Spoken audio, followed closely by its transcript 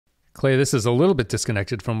Clay, this is a little bit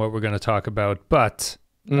disconnected from what we're going to talk about, but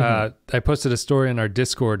I posted a story in our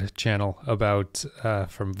Discord channel about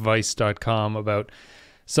from Vice.com about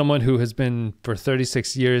someone who has been for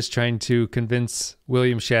 36 years trying to convince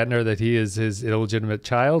William Shatner that he is his illegitimate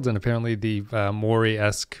child, and apparently the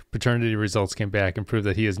Maury-esque paternity results came back and proved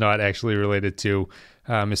that he is not actually related to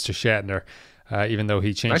Mr. Shatner. Even though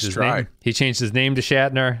he changed his name. He changed his name to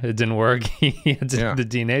Shatner. It didn't work. He had to do the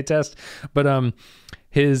DNA test. But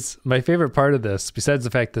my favorite part of this, besides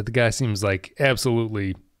the fact that the guy seems like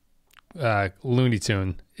absolutely Looney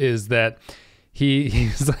Tune, is that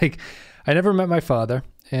he's like, I never met my father.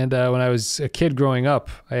 And when I was a kid growing up,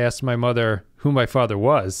 I asked my mother who my father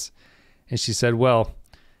was. And she said, well,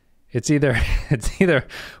 it's either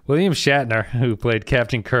William Shatner, who played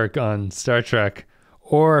Captain Kirk on Star Trek,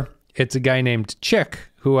 or it's a guy named Chick,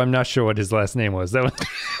 who I'm not sure what his last name was. That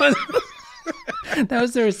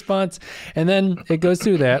was the response. And then it goes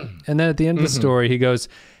through that. And then at the end of the story, he goes,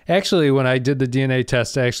 actually, when I did the DNA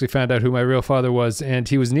test, I actually found out who my real father was. And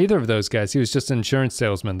he was neither of those guys. He was just an insurance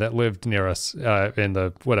salesman that lived near us in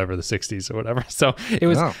the 60s or whatever. So it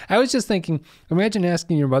was, I was just thinking, imagine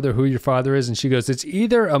asking your mother who your father is. And she goes, it's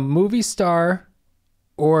either a movie star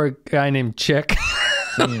or a guy named Chick.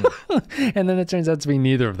 And then it turns out to be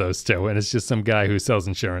neither of those two, and it's just some guy who sells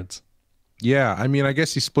insurance. Yeah, I mean, I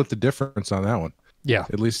guess he split the difference on that one. Yeah,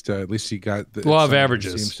 at least he got the law of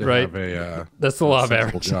averages, right? That's the law of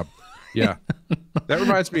averages. Job. Yeah, that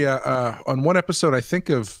reminds me. On one episode, I think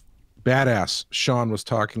of Badass, Sean was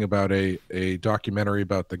talking about a documentary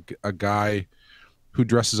about a guy who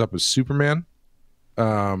dresses up as Superman,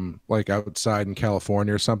 like outside in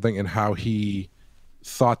California or something, and how he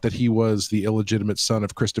thought that he was the illegitimate son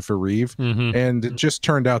of Christopher Reeve, and it just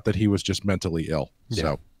turned out that he was just mentally ill. Yeah.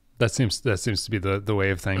 So that seems to be the way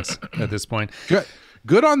of things at this point.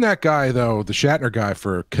 Good on that guy though, the Shatner guy,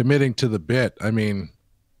 for committing to the bit. I mean,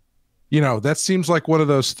 that seems like one of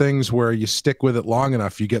those things where you stick with it long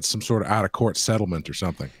enough, you get some sort of out of court settlement or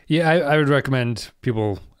something. Yeah, I would recommend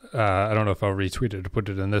people. I don't know if I'll retweet it or put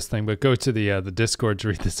it in this thing, but go to the Discord to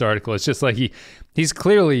read this article. It's just like he's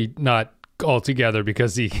clearly not altogether,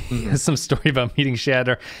 because he has some story about meeting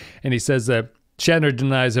Shatner, and he says that Shatner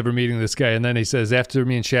denies ever meeting this guy, and then he says, after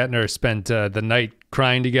me and Shatner spent the night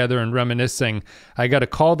crying together and reminiscing, I got a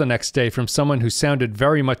call the next day from someone who sounded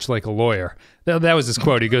very much like a lawyer. That was his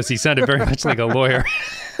quote. He goes, he sounded very much like a lawyer.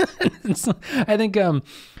 So, I think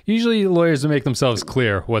usually lawyers will make themselves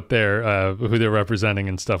clear what they're who they're representing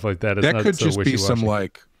and stuff like that. That could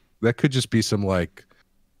just be some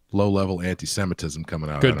low-level anti-Semitism coming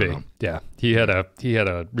out. Could be. Yeah. He had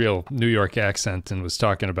a real New York accent and was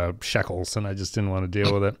talking about shekels, and I just didn't want to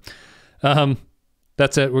deal with it.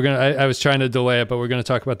 That's it. I was trying to delay it, but we're going to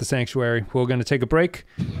talk about The Sanctuary. We're going to take a break.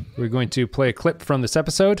 We're going to play a clip from this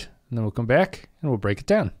episode, and then we'll come back and we'll break it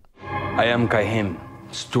down. I am Kaihim,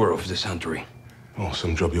 steward of the sanctuary.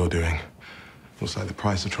 Awesome job you're doing. Looks like the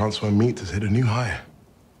price of transfer meat has hit a new high.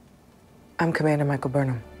 I'm Commander Michael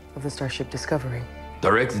Burnham of the Starship Discovery.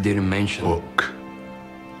 Director didn't mention...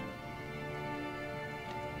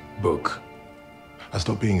 Book. I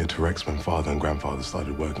stopped being a T-Rex when father and grandfather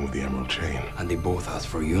started working with the Emerald Chain. And they both asked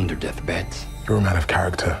for you on their deathbed. You're a man of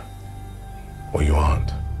character. Or you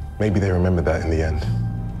aren't. Maybe they remembered that in the end.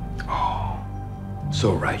 Oh,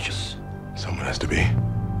 so righteous. Someone has to be.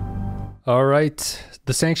 All right.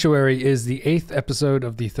 The Sanctuary is the 8th episode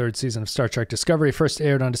of the 3rd season of Star Trek Discovery, first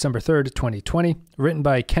aired on December 3rd, 2020. Written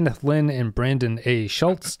by Kenneth Lynn and Brandon A.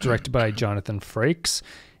 Schultz, directed by Jonathan Frakes.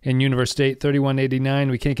 In Universe Date 3189,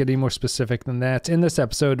 we can't get any more specific than that. In this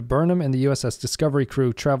episode, Burnham and the USS Discovery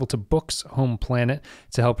crew travel to Book's home planet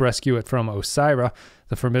to help rescue it from Osyraa,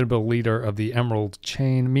 the formidable leader of the Emerald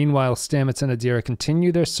Chain. Meanwhile, Stamets and Adira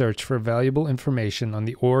continue their search for valuable information on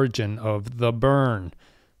the origin of the Burn,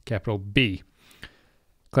 capital B.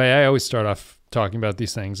 Clay, I always start off talking about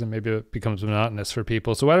these things, and maybe it becomes monotonous for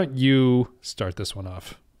people. So why don't you start this one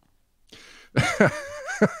off?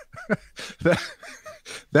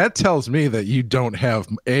 That tells me that you don't have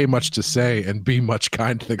A, much to say, and B, much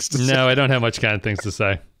kind things to say. No, I don't have much kind things to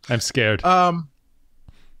say. I'm scared. Yeah,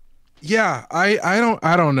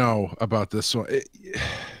 I don't know about this one.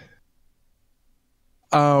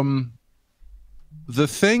 The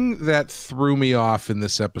thing that threw me off in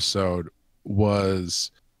this episode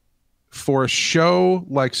was, for a show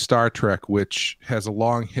like Star Trek, which has a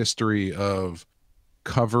long history of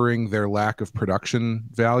covering their lack of production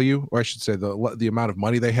value, or I should say the amount of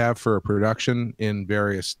money they have for a production in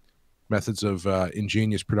various methods of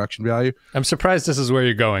ingenious production value. I'm surprised this is where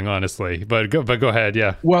you're going, honestly, but go ahead.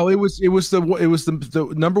 Yeah. Well, it was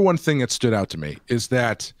the number one thing that stood out to me is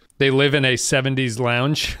that they live in a 70s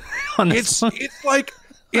lounge. on this one.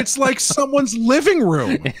 It's like someone's living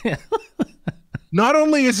room. Not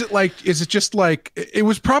only is it just like it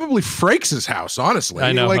was probably Frakes' house, honestly.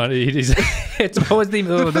 I know. Like, What was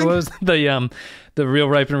the Real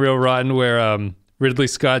Ripe and Real Rotten where Ridley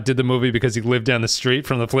Scott did the movie because he lived down the street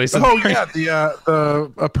from the place. Oh yeah,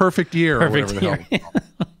 the A Perfect Year. Perfect or whatever Year. the hell.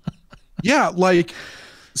 Yeah, like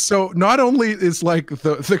so. Not only is like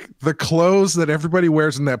the clothes that everybody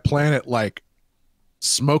wears on that planet like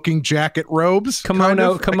smoking jacket robes,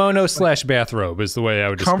 kimono kind of, / bathrobe is the way I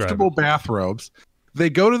would describe it. Comfortable bathrobes. They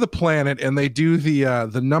go to the planet and they do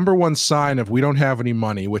the number one sign of we don't have any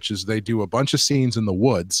money, which is they do a bunch of scenes in the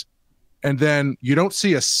woods, and then you don't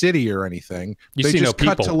see a city or anything. You they see just no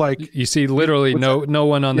people. cut to like you see literally no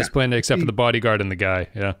one on this planet except for the bodyguard and the guy.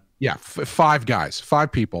 Yeah, yeah, 5 guys,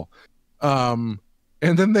 5 people, and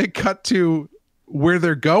then they cut to where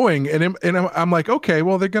they're going, and I'm like, okay,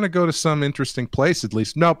 well, they're gonna go to some interesting place at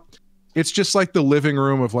least. Nope, it's just like the living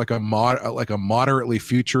room of like a moderately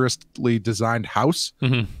futuristically designed house,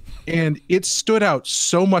 and it stood out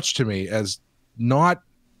so much to me as not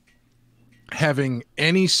having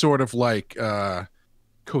any sort of like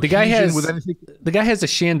cohesion with anything. The guy has a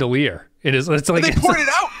chandelier. It's like they point it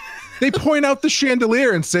out. They point out the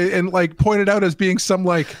chandelier and like point it out as being some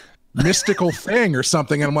like mystical thing or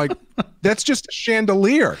something, and I'm like, that's just a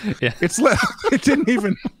chandelier. Yeah. They didn't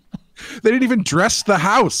even dress the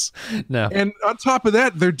house. No. And on top of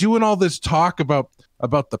that, they're doing all this talk about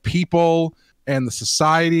the people and the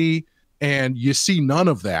society, and you see none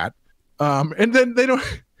of that. And then they don't.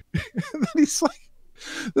 And then he's like,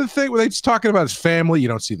 the thing where he's talking about his family. You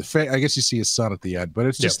don't see I guess you see his son at the end, but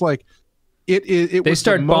it's just like. They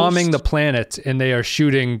start bombing the planet and they are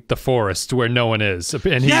shooting the forest where no one is,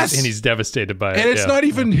 and he's devastated by it. And it's not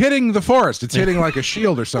even hitting the forest; it's hitting like a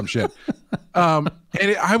shield or some shit.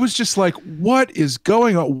 I was just like, "What is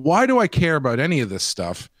going on? Why do I care about any of this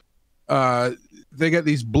stuff?" They got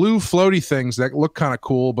these blue floaty things that look kind of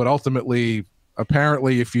cool, but ultimately,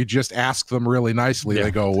 apparently, if you just ask them really nicely,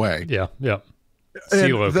 they go away. Yeah.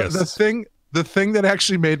 Sea locusts. The thing that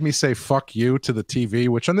actually made me say "fuck you" to the TV,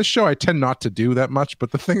 which on this show I tend not to do that much,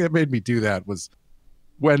 but the thing that made me do that was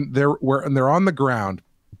when they're on the ground.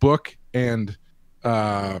 Book and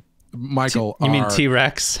Michael. You mean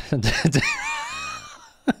T-Rex?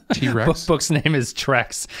 T-Rex. Book's name is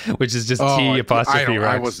Trex, which is just T''Rex.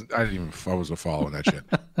 I wasn't following that shit.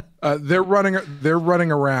 They're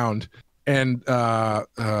running around, and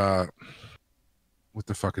what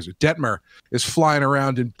the fuck is it? Detmer is flying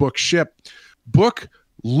around in Book's ship. Book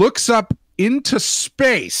looks up into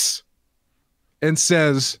space and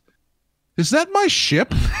says, "Is that my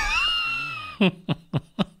ship?"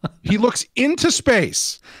 He looks into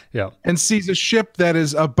space and sees a ship that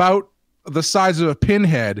is about the size of a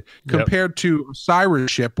pinhead compared to Osyraa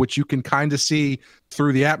ship, which you can kind of see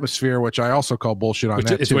through the atmosphere, which I also call bullshit on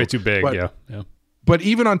that. It's way too big, But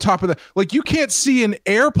even on top of that, like you can't see an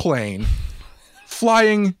airplane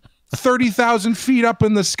flying 30,000 feet up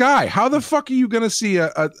in the sky. How the fuck are you going to see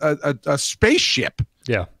a spaceship?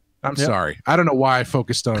 Yeah. I'm sorry. I don't know why I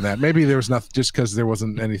focused on that. Maybe there was nothing, just because there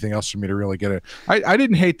wasn't anything else for me to really get it. I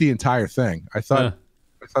didn't hate the entire thing. I thought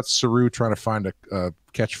Saru trying to find a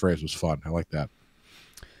catchphrase was fun. I like that.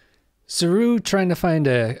 Saru trying to find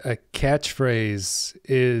a catchphrase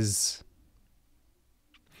is...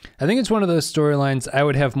 I think it's one of those storylines I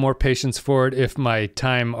would have more patience for it if my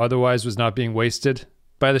time otherwise was not being wasted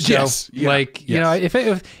by the show. Yes, yeah, like, you know, if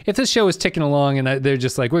this show is ticking along and they're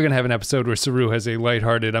just like, we're going to have an episode where Saru has a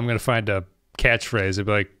lighthearted, I'm going to find a catchphrase, I'd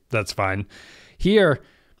be like, that's fine. Here,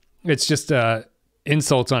 it's just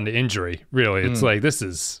insults onto injury, really. It's like, this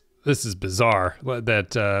is bizarre.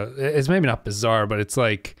 That it's maybe not bizarre, but it's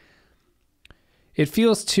like, it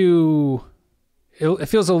feels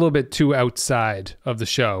a little bit too outside of the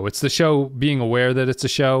show. It's the show being aware that it's a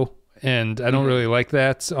show, and I don't really like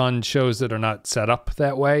that on shows that are not set up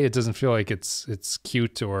that way. It doesn't feel like it's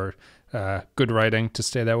cute or good writing to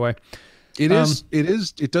stay that way.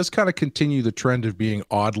 It does kind of continue the trend of being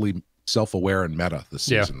oddly self-aware and meta this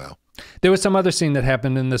season, though. There was some other scene that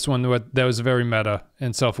happened in this one that was very meta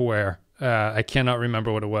and self-aware. I cannot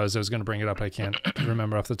remember what it was. I was going to bring it up. I can't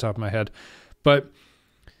remember off the top of my head. But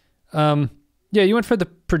yeah, you went for the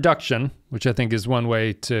production, which I think is one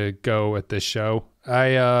way to go at this show.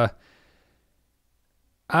 I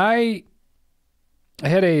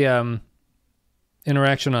had a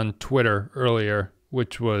interaction on Twitter earlier,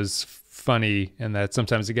 which was funny in that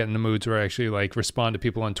sometimes I get in the moods where I actually like respond to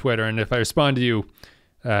people on Twitter, and if I respond to you,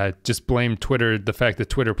 just blame Twitter, the fact that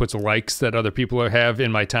Twitter puts likes that other people have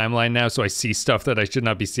in my timeline now, so I see stuff that I should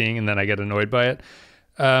not be seeing, and then I get annoyed by it.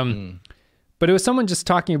 but it was someone just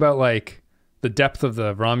talking about like the depth of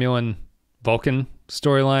the Romulan Vulcan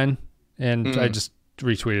storyline, and I just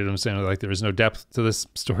retweeted them saying like there is no depth to this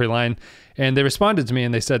storyline, and they responded to me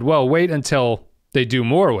and they said, well, wait until they do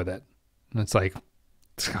more with it. And it's like,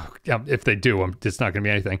 if they do, it's not going to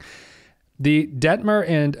be anything. The Detmer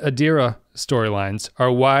and Adira storylines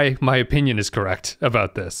are why my opinion is correct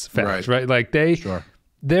about this fact, right? Like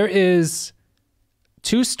there is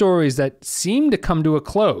 2 stories that seem to come to a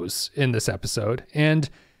close in this episode, and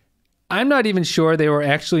I'm not even sure they were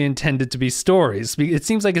actually intended to be stories. It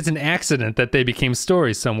seems like it's an accident that they became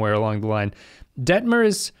stories somewhere along the line.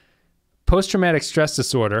 Detmer's post-traumatic stress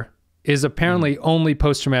disorder is apparently only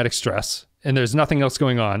post-traumatic stress, and there's nothing else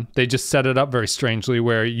going on. They just set it up very strangely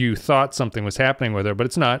where you thought something was happening with her, but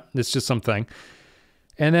it's not. It's just something.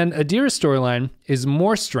 And then Adira's storyline is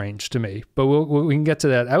more strange to me, but we can get to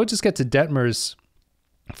that. I would just get to Detmer's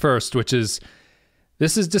first, which is,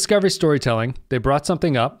 this is Discovery storytelling. They brought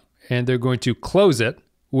something up, and they're going to close it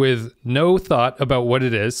with no thought about what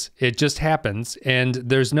it is. It just happens, and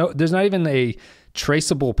there's not even a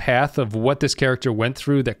traceable path of what this character went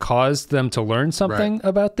through that caused them to learn something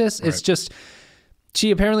about this. It's just,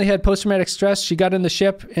 she apparently had post-traumatic stress. She got in the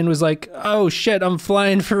ship and was like, oh shit, I'm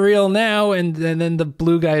flying for real now. And then the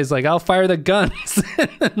blue guy is like, I'll fire the guns.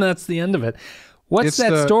 And that's the end of it. What's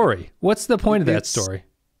that story? What's the point of that story?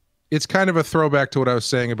 It's kind of a throwback to what I was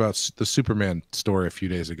saying about the Superman story a few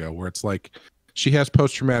days ago, where it's like she has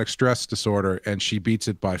post-traumatic stress disorder and she beats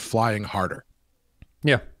it by flying harder.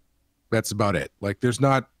 Yeah. That's about it. Like they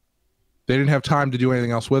didn't have time to do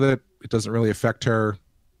anything else with it. It doesn't really affect her.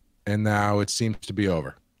 And now it seems to be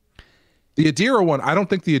over. The Adira one, I don't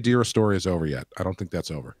think the Adira story is over yet. I don't think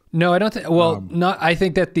that's over. No, I don't think, well, I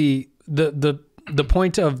think that the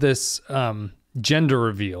point of this gender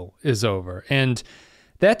reveal is over. And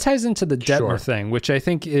that ties into the Detmer thing, which I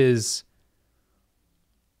think is,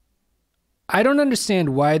 I don't understand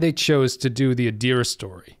why they chose to do the Adira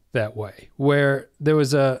story that way, where there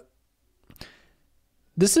was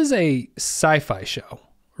this is a sci-fi show,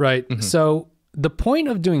 right? Mm-hmm. So the point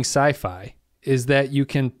of doing sci-fi is that you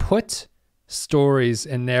can put stories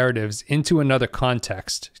and narratives into another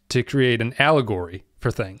context to create an allegory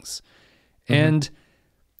for things. Mm-hmm. And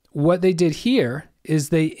what they did here is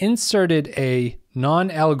they inserted a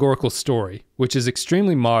non-allegorical story, which is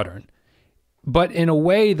extremely modern, but in a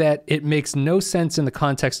way that it makes no sense in the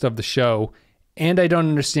context of the show. And I don't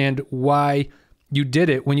understand why you did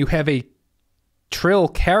it when you have a Trill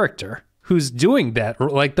character who's doing that.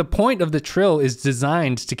 Like the point of the Trill is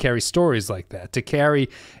designed to carry stories like that, to carry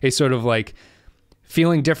a sort of like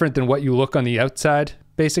feeling different than what you look on the outside.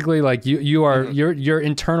 Basically, like you are, your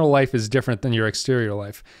internal life is different than your exterior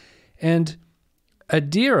life. And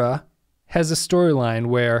Adira has a storyline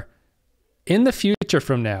where in the future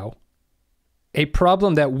from now, a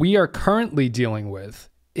problem that we are currently dealing with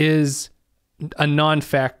is a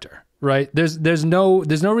non-factor, right? There's no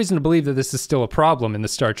reason to believe that this is still a problem in the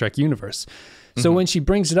Star Trek universe. So when she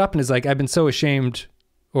brings it up and is like, I've been so ashamed,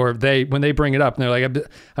 or when they bring it up and they're like,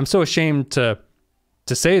 I'm so ashamed to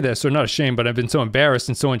say this, or not ashamed, but I've been so embarrassed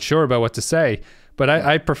and so unsure about what to say, but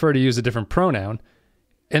I prefer to use a different pronoun.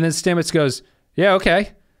 And then Stamets goes, yeah,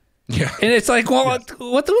 okay. Yeah. And it's like, well,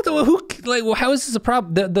 how is this a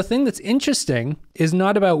problem? The thing that's interesting is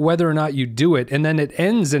not about whether or not you do it. And then it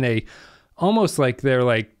ends in a, almost like they're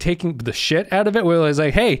like taking the shit out of it, where it's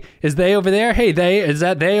like, hey, is they over there? Hey, is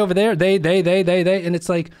that they over there? They. And it's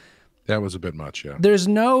like, that was a bit much. Yeah.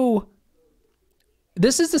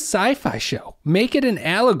 This is a sci-fi show. Make it an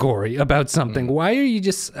allegory about something. Why are you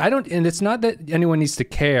just, and it's not that anyone needs to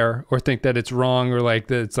care or think that it's wrong or like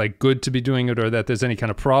that it's like good to be doing it or that there's any kind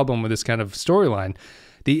of problem with this kind of storyline.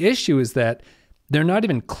 The issue is that they're not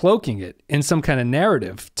even cloaking it in some kind of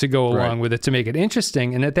narrative to go along with it to make it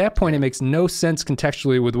interesting. And at that point, it makes no sense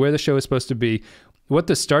contextually with where the show is supposed to be, what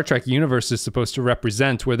the Star Trek universe is supposed to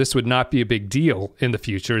represent, where this would not be a big deal in the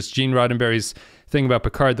future. It's Gene Roddenberry's thing about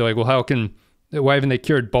Picard. They're like, well, why haven't they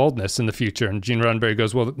cured baldness in the future? And Gene Roddenberry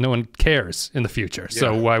goes, well, no one cares in the future,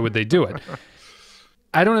 so why would they do it?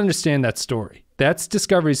 I don't understand that story. That's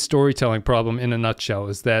Discovery's storytelling problem in a nutshell,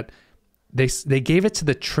 is that they gave it to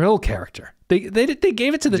the Trill character. They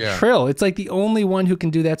gave it to the Trill. It's like the only one who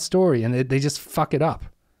can do that story, and they just fuck it up.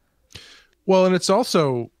 Well, and it's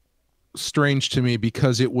also strange to me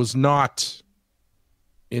because it was not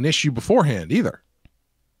an issue beforehand either.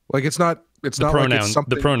 Like it's not like it's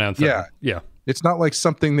something, the pronoun thing. Yeah. It's not like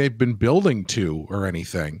something they've been building to or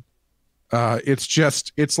anything.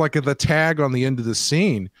 It's like the tag on the end of the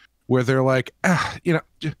scene where they're like,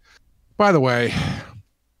 by the way,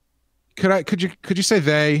 could you say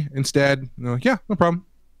they instead? No, yeah, no problem.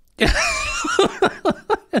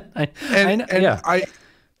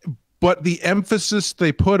 But the emphasis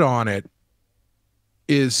they put on it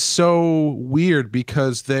is so weird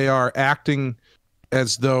because they are acting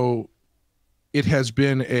as though it has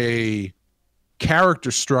been a character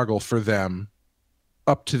struggle for them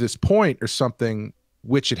up to this point or something,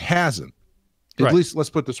 which it hasn't. At least, let's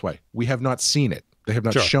put it this way. We have not seen it. They have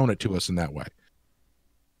not shown it to us in that way.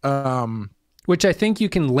 Which I think you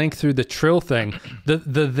can link through the Trill thing. The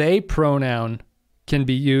they pronoun can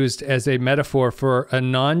be used as a metaphor for a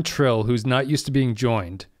non-Trill who's not used to being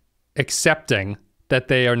joined, accepting that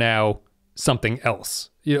they are now something else.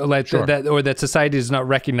 You know, like that, or that society does not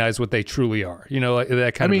recognize what they truly are. You know, like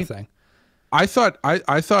that kind of a thing. I thought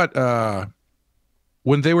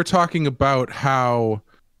when they were talking about how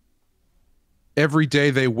every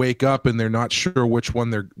day they wake up and they're not sure which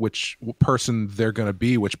person they're going to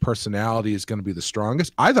be, which personality is going to be the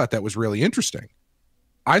strongest. I thought that was really interesting.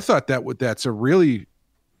 I thought that would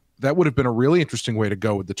have been a really interesting way to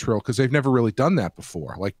go with the Trill, because they've never really done that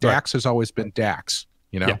before. Like Dax has always been Dax,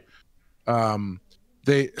 you know. Yeah.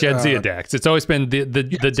 Gen Z Dax. It's always been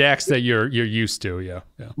the Dax that you're used to. Yeah.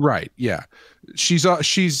 Right. Yeah.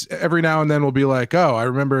 She's every now and then will be like, oh, I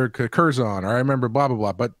remember Curzon, or I remember blah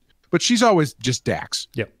blah blah, but she's always just Dax.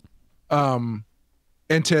 Yep. And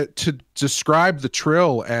to describe the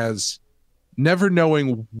Trill as never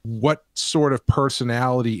knowing what sort of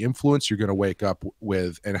personality influence you're going to wake up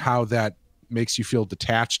with and how that makes you feel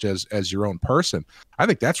detached as your own person, I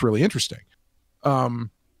think that's really interesting.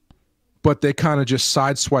 But they kind of just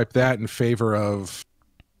sideswipe that in favor of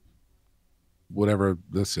whatever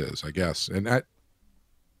this is, I guess. And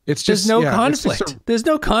it's just there's no conflict. There's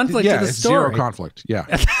no conflict in the story. Zero conflict. Yeah.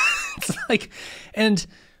 It's like, and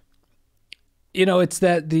you know, it's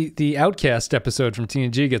that the Outcast episode from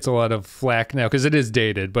TNG gets a lot of flack now because it is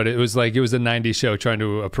dated, but it was a 90s show trying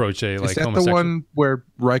to approach a like homosexual. Is that the one where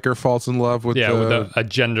Riker falls in love with with a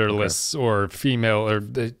genderless or female, or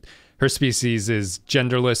her species is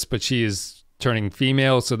genderless, but she is turning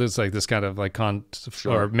female. So there's like this kind of like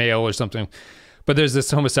or male or something, but there's this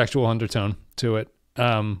homosexual undertone to it,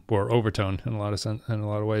 or overtone in a lot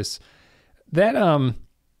of ways.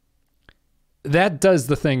 That does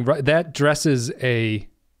the thing, right? That dresses a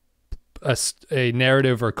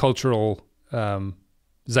narrative or cultural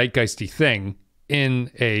zeitgeisty thing in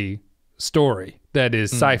a story that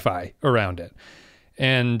is sci-fi around it.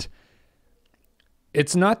 And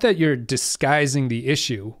it's not that you're disguising the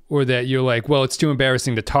issue, or that you're like, well, it's too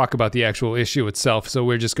embarrassing to talk about the actual issue itself, so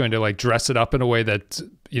we're just going to like dress it up in a way that,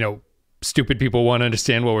 you know, stupid people won't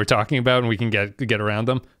understand what we're talking about and we can get around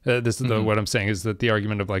them. This is what I'm saying is that the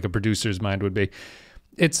argument of like a producer's mind would be,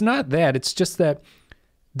 it's not that, it's just that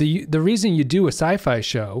the reason you do a sci-fi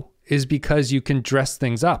show is because you can dress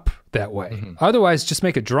things up that way. Otherwise, just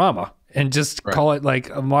make a drama and just call it like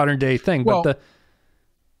a modern day thing. Well, but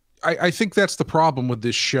I think that's the problem with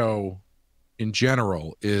this show in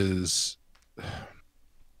general is,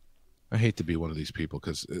 I hate to be one of these people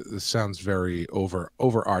because this sounds very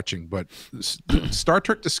overarching, but Star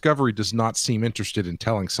Trek Discovery does not seem interested in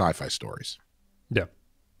telling sci-fi stories. Yeah.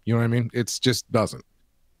 You know what I mean? It's just doesn't.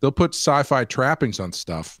 They'll put sci-fi trappings on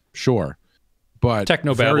stuff, sure, but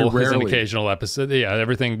Technobabble is an occasional episode. Yeah,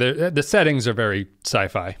 everything. The settings are very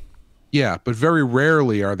sci-fi. Yeah, but very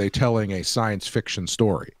rarely are they telling a science fiction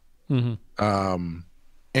story. And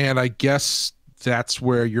I guess that's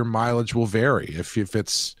where your mileage will vary.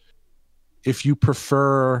 If you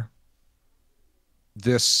prefer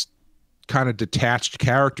this kind of detached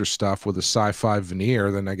character stuff with a sci-fi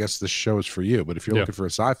veneer, then I guess this show is for you. But if you're looking for a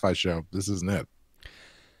sci-fi show, this isn't it.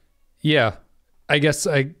 Yeah. I guess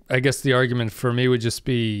the argument for me would just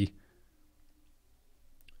be,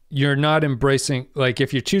 you're not embracing, like,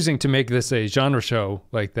 if you're choosing to make this a genre show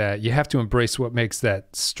like that, you have to embrace what makes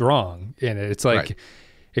that strong in it. It's like,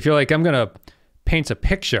 if you're like, I'm going to paint a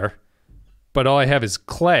picture, but all I have is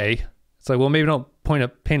clay, it's like, well, maybe don't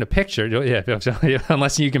paint a picture. Yeah,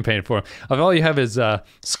 unless you can paint it for him. If all you have is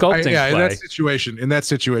sculpting clay. In that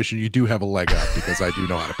situation, you do have a leg up because I do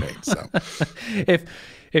know how to paint. So,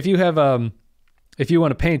 if you have if you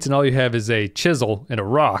want to paint and all you have is a chisel and a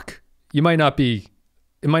rock, it might not be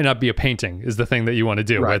a painting. Is the thing that you want to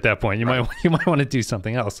do at that point. You might want to do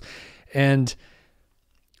something else. And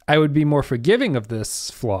I would be more forgiving of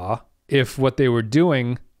this flaw if what they were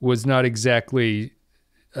doing was not exactly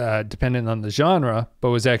dependent on the genre, but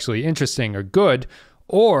was actually interesting or good,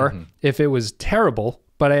 or if it was terrible,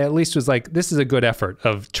 but I at least was like, this is a good effort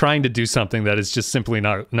of trying to do something that is just simply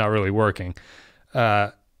not really working.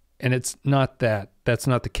 And it's not that. That's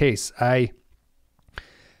not the case. I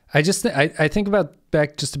I think about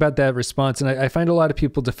that response, and I find a lot of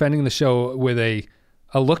people defending the show with a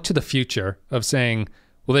look to the future of saying,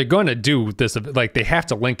 well, they're going to do this, like they have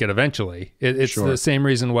to link it eventually. It's the same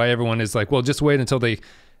reason why everyone is like, well, just wait until they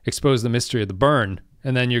expose the mystery of the burn,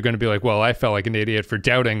 and then you're going to be like, well, I felt like an idiot for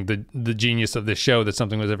doubting the genius of this show, that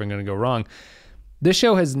something was ever going to go wrong. This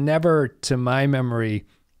show has never, to my memory,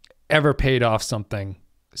 ever paid off something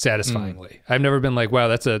satisfyingly. I've never been like, wow,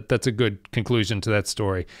 that's a good conclusion to that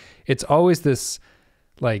story. It's always this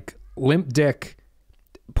like limp dick,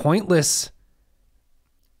 pointless.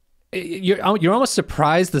 You're almost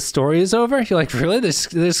surprised the story is over. You're like, really? They're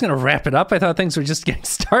just going to wrap it up? I thought things were just getting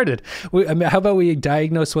started. How about we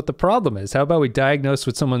diagnose what the problem is? How about we diagnose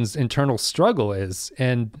what someone's internal struggle is?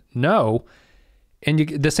 And no. And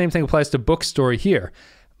the same thing applies to Book's story here.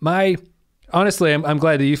 Honestly, I'm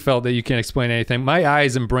glad that you felt that you can't explain anything. My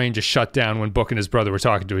eyes and brain just shut down when Book and his brother were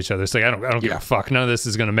talking to each other. It's like, I don't give a fuck. None of this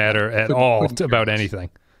is going to matter at all about anything.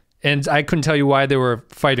 And I couldn't tell you why they were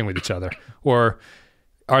fighting with each other, or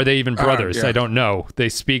are they even brothers? I don't know. They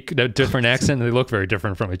speak a different accent and they look very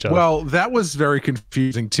different from each other. Well, that was very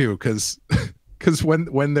confusing too, because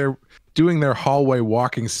when they're doing their hallway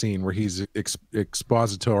walking scene where he's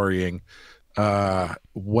expositorying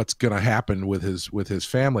what's going to happen with his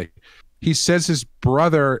family, he says his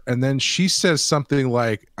brother, and then she says something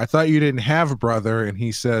like, I thought you didn't have a brother, and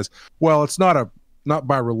he says, well, it's not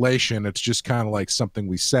by relation, it's just kind of like something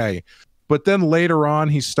we say. But then later on,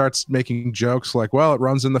 he starts making jokes like, well, it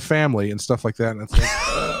runs in the family and stuff like that. And it's like,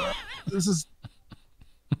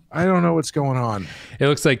 I don't know what's going on. It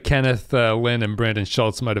looks like Kenneth Lynn and Brandon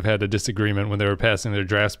Schultz might have had a disagreement when they were passing their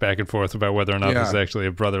drafts back and forth about whether or not this is actually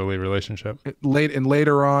a brotherly relationship.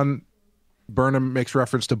 Later on, Burnham makes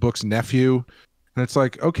reference to Book's nephew. And it's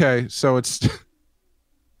like, okay, so it's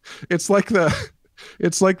like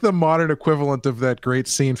the modern equivalent of that great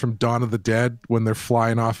scene from Dawn of the Dead when they're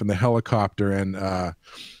flying off in the helicopter, and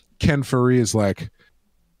Ken Faree is like,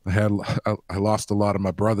 I lost a lot of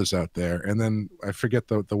my brothers out there. And then I forget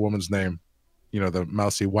the woman's name, the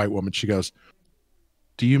mousy white woman. She goes,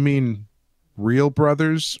 do you mean real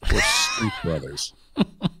brothers or street brothers?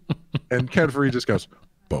 And Ken Faree just goes,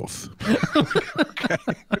 both. Okay.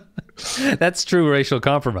 That's true racial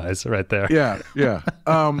compromise right there. Yeah.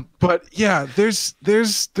 But yeah, there's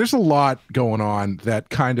a lot going on that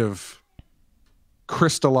kind of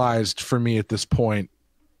crystallized for me at this point,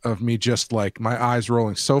 of me just like my eyes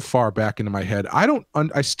rolling so far back into my head.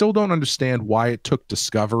 I still don't understand why it took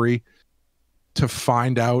Discovery to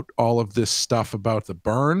find out all of this stuff about the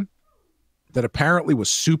burn that apparently was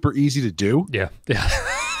super easy to do. Yeah.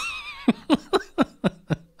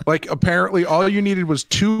 Like, apparently all you needed was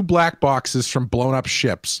 2 black boxes from blown up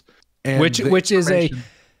ships. And which is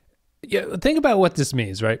think about what this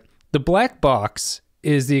means, right? The black box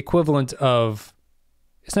is the equivalent of,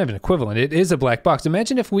 it's not even equivalent, it is a black box.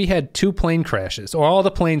 Imagine if we had 2 plane crashes, or all the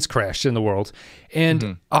planes crashed in the world,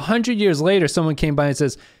 and 100 years later someone came by and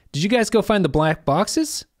says, did you guys go find the black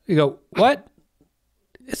boxes? You go, what?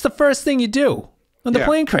 It's the first thing you do. When the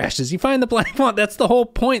plane crashes, you find the black one. That's the whole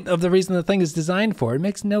point of the reason the thing is designed for. It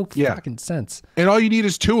makes no fucking sense. And all you need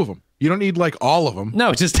is 2 of them. You don't need like all of them.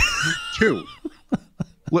 No, just 2.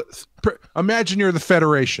 Imagine you're the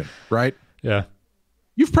Federation, right? Yeah.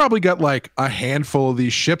 You've probably got like a handful of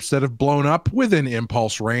these ships that have blown up within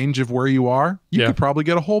impulse range of where you are. You could probably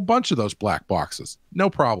get a whole bunch of those black boxes. No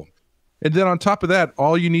problem. And then on top of that,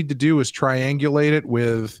 all you need to do is triangulate it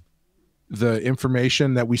with the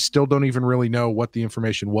information that we still don't even really know what the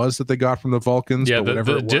information was that they got from the Vulcans. Yeah, but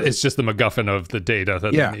it's just the MacGuffin of the data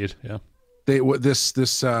that they need. Yeah,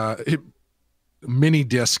 this mini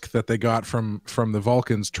disc that they got from the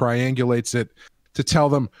Vulcans triangulates it to tell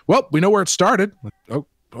them, well, we know where it started. Oh,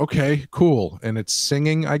 okay, cool. And it's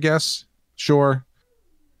singing, I guess. Sure.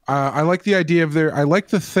 I like the idea of I like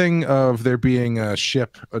the thing of there being a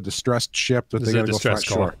ship, a distressed ship that they got to go find.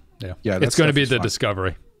 Sure. Yeah. It's going to be the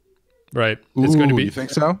Discovery. Right. Ooh, it's going to be. You think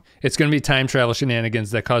so? It's going to be time travel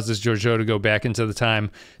shenanigans that causes Georgiou to go back into the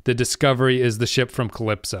time. The Discovery is the ship from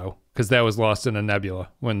Calypso, because that was lost in a nebula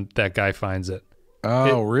when that guy finds it.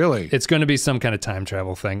 Oh, really? It's going to be some kind of time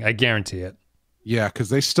travel thing. I guarantee it. Yeah, because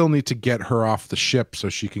they still need to get her off the ship so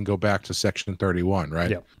she can go back to Section 31,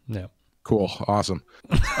 right? Yeah. Cool. Awesome.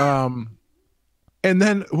 And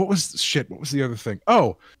then what was the other thing?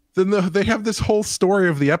 Oh, then they have this whole story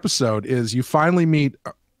of the episode is you finally meet.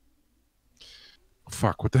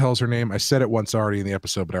 Fuck, what the hell's her name? I said it once already in the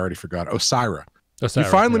episode, but I already forgot. Osyraa. You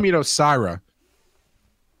finally meet Osyraa,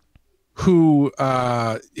 who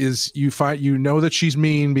you know that she's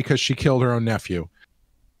mean because she killed her own nephew.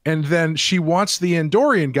 And then she wants the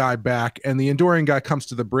Andorian guy back, and the Andorian guy comes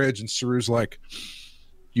to the bridge, and Saru's like,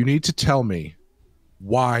 you need to tell me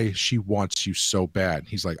why she wants you so bad.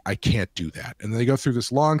 He's like, I can't do that. And then they go through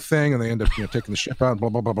this long thing, and they end up taking the ship out, and blah,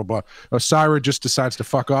 blah, blah, blah, blah. Osyraa just decides to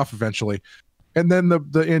fuck off eventually. And then the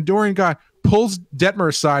Andorian guy pulls Detmer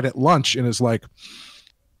aside at lunch and is like,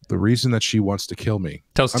 the reason that she wants to kill me.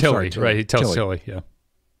 Tells Tilly, right? He tells Tilly, yeah.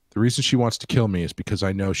 The reason she wants to kill me is because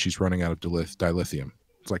I know she's running out of dilithium.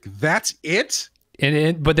 It's like, that's it?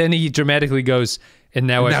 But then he dramatically goes, and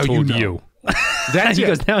now I've told you. That's he it.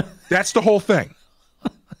 Goes, now. That's the whole thing.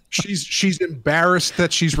 She's embarrassed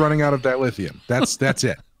that she's running out of dilithium. That's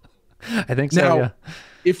it. I think so, now, yeah.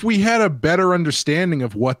 If we had a better understanding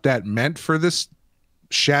of what that meant for this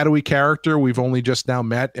shadowy character we've only just now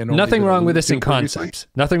met, and nothing wrong with this in concept.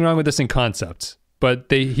 Nothing wrong with this in concept. But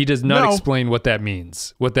he does not explain what that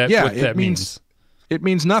means. What that means. It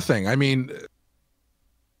means nothing. I mean,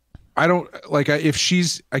 I don't like if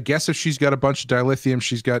she's got a bunch of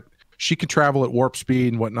dilithium, she can travel at warp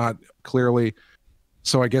speed and whatnot, clearly.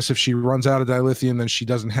 So I guess if she runs out of dilithium, then she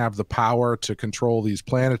doesn't have the power to control these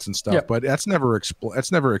planets and stuff. Yep. But that's never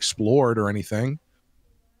explored or anything.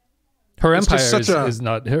 Her empire is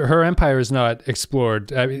not. Her empire is not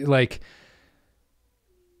explored. I mean, like,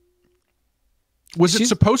 was it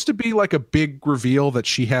supposed to be like a big reveal that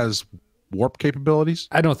she has warp capabilities?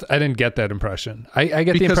 I didn't get that impression. I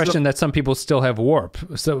get the impression that some people still have warp.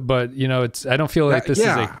 So, but I don't feel like this is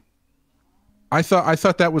a. I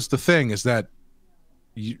thought that was the thing, is that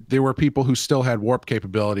there were people who still had warp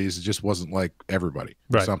capabilities. It just wasn't like everybody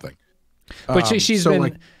or something. But she's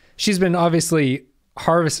been obviously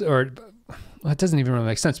it doesn't even really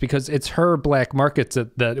make sense, because it's her black markets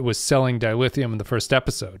that was selling dilithium in the first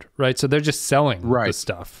episode, right? So they're just selling the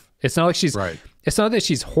stuff. It's not like it's not that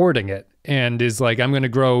she's hoarding it and is like, I'm going to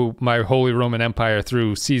grow my Holy Roman Empire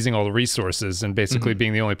through seizing all the resources and basically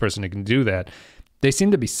being the only person who can do that. They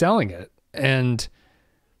seem to be selling it. And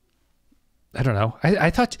I don't know.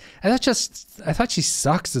 I thought she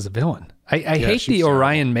sucks as a villain. I hate the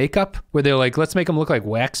Orion makeup where they're like, let's make them look like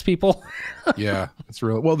wax people. Yeah, it's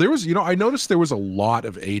really well. There was, I noticed there was a lot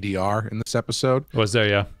of ADR in this episode. Was there?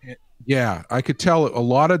 Yeah. Yeah, I could tell a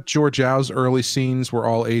lot of Georgiou's early scenes were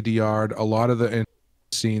all ADR'd. A lot of the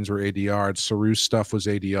scenes were ADR'd. Saru's stuff was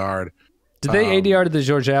ADR'd. Did they ADR to the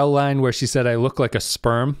Georgiou line where she said, I look like a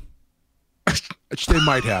sperm? They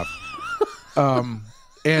might have.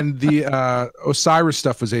 And the Osyraa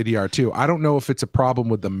stuff was ADR too. I don't know if it's a problem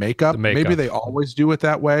with the makeup. Maybe they always do it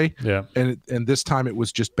that way. Yeah. And this time it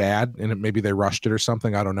was just bad, and maybe they rushed it or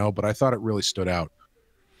something. I don't know, but I thought it really stood out.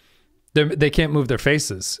 They can't move their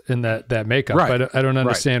faces in that makeup. Right. I don't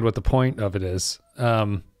understand what the point of it is.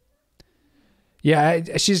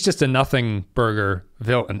 She's just a nothing burger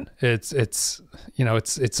villain. It's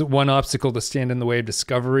one obstacle to stand in the way of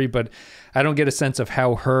Discovery, but I don't get a sense of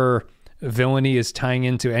how her villainy is tying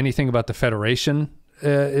into anything about the Federation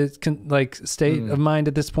state of mind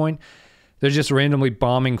at this point. They're just randomly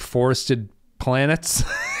bombing forested planets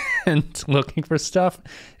and looking for stuff.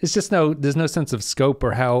 It's just there's no sense of scope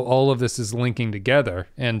or how all of this is linking together.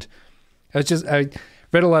 And I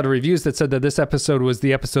read a lot of reviews that said that this episode was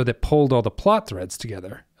the episode that pulled all the plot threads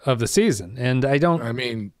together of the season. And I guess.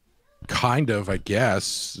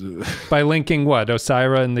 By linking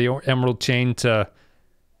Osyraa and the Emerald Chain to...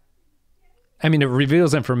 I mean, it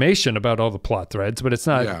reveals information about all the plot threads, but it's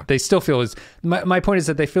not, they still feel as, my point is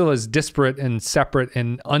that they feel as disparate and separate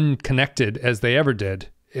and unconnected as they ever did.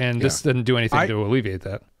 And this didn't do anything to alleviate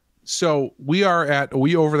that. So are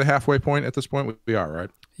we over the halfway point at this point? We are,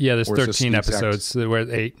 right? Yeah, there's 13 episodes. So we're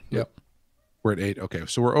at 8. Yep. We're at 8. Okay.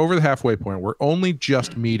 So we're over the halfway point. We're only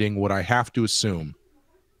just meeting what I have to assume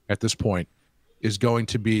at this point is going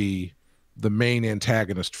to be the main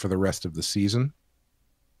antagonist for the rest of the season.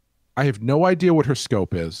 I have no idea what her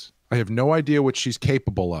scope is. I have no idea what she's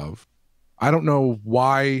capable of. I don't know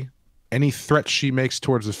why any threats she makes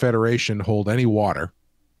towards the Federation hold any water.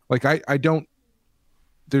 Like, I don't...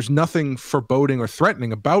 There's nothing foreboding or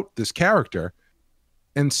threatening about this character.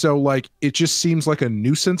 And so, like, it just seems like a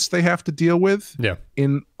nuisance they have to deal with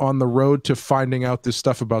on the road to finding out this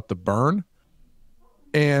stuff about the burn.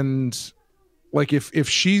 And, like, if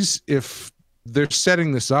they're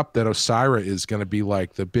setting this up that Osyraa is going to be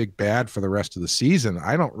like the big bad for the rest of the season,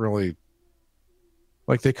 I don't really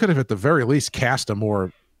like. They could have at the very least cast a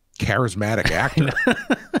more charismatic actor.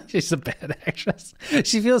 She's a bad actress.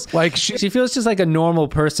 She feels like she feels just like a normal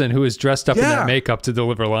person who is dressed up in that makeup to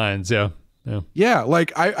deliver lines. Yeah.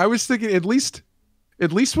 Like I was thinking at least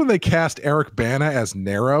at least when they cast Eric Bana as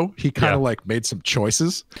Nero, he kind of like made some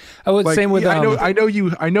choices. Oh, it's like, same with I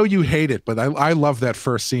know you hate it, but I love that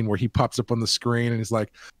first scene where he pops up on the screen and he's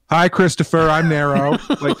like, "Hi, Christopher, I'm Nero."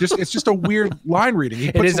 Like, it's just a weird line reading.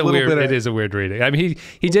 It is a weird reading. I mean,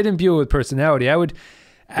 he did imbue it with personality. I would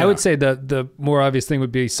say the more obvious thing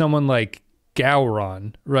would be someone like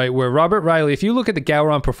Gowron, right? Where Robert Riley, if you look at the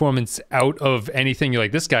Gowron performance out of anything, you're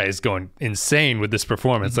like, this guy is going insane with this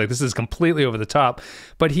performance. Like, this is completely over the top.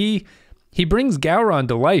 But he brings Gowron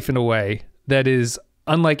to life in a way that is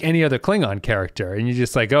unlike any other Klingon character. And you're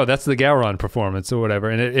just like, oh, that's the Gowron performance or whatever.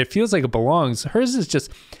 And it feels like it belongs. Hers is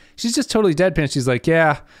just, she's just totally deadpan. She's like,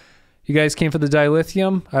 yeah, you guys came for the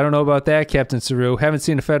dilithium? I don't know about that, Captain Saru. Haven't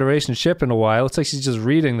seen a Federation ship in a while. It's like she's just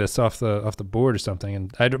reading this off the board or something.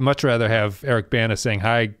 And I'd much rather have Eric Bana saying,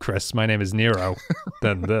 "Hi, Chris, my name is Nero,"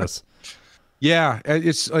 than this. Yeah,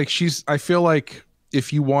 it's like I feel like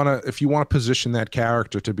if you want to position that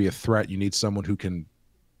character to be a threat, you need someone who can,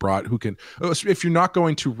 if you're not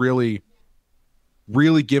going to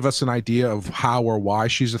really give us an idea of how or why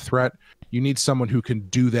she's a threat, you need someone who can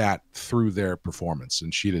do that through their performance,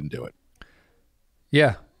 and she didn't do it.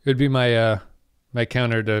 Yeah, it would be my my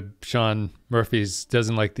counter to Sean Murphy's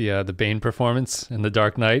doesn't like the Bane performance in The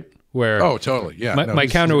Dark Knight. Where totally, yeah. My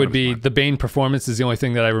counter would be the Bane performance is the only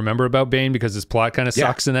thing that I remember about Bane because his plot kind of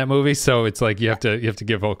sucks in that movie. So it's like you have to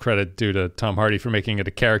give all credit due to Tom Hardy for making it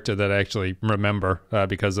a character that I actually remember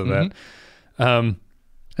because of that.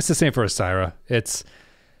 It's the same for Osyraa.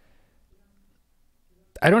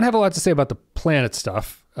 I don't have a lot to say about the planet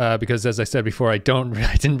stuff because, as I said before, I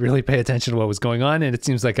didn't really pay attention to what was going on, and it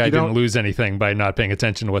seems like I didn't lose anything by not paying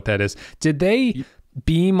attention to what that is. Did they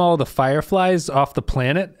beam all the fireflies off the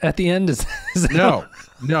planet at the end?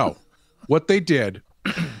 No. What they did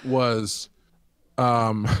was,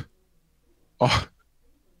 all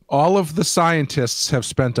of the scientists have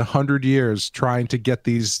spent 100 years trying to get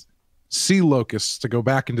these sea locusts to go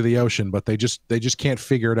back into the ocean, but they just can't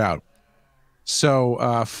figure it out.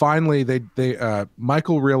 So finally,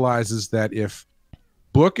 Michael realizes that if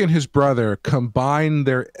Book and his brother combine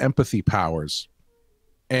their empathy powers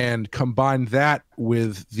and combine that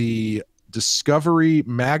with the Discovery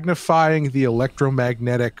magnifying the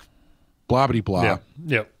electromagnetic blah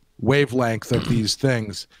wavelength of these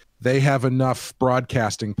things, they have enough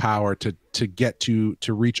broadcasting power to get to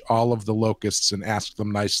reach all of the locusts and ask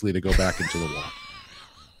them nicely to go back into the water.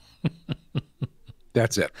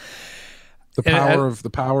 That's it. The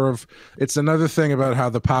power of it's another thing about how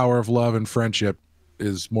the power of love and friendship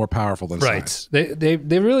is more powerful than science. They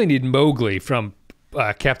really need Mowgli from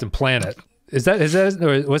Captain Planet. Is that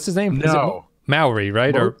or what's his name? No, Maori,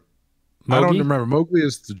 right? Or Mogi? I don't remember. Mowgli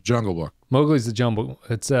is the Jungle Book. Mowgli's the Jungle.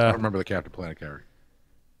 It's I don't remember the Captain Planet character.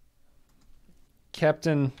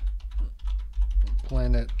 Captain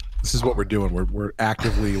Planet. This is what we're doing. We're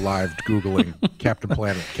actively live Googling Captain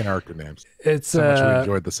Planet character names. It's so much we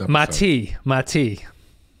enjoyed this episode. Mati.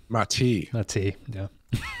 Yeah.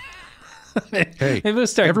 Hey, maybe we'll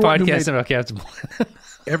start podcasting about Captain Planet.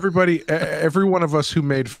 Every one of us who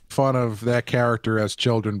made fun of that character as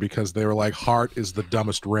children because they were like, "Heart is the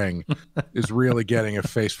dumbest ring," is really getting a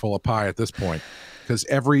face full of pie at this point. Because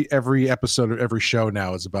every episode of every show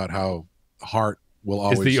now is about how Heart will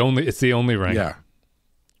always it's the only ring. Yeah.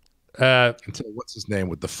 Until what's his name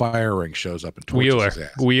with the fire ring shows up and torches his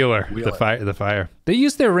ass. Wheeler. The fire. They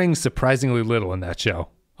use their rings surprisingly little in that show.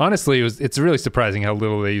 Honestly, it's really surprising how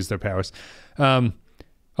little they use their powers.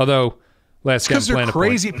 Although last because they're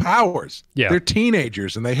crazy powers. Yeah, they're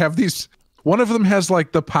teenagers and they have these. One of them has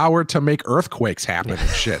like the power to make earthquakes happen and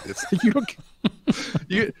shit. It's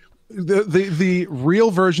the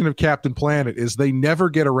real version of Captain Planet is they never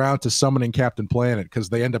get around to summoning Captain Planet because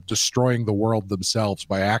they end up destroying the world themselves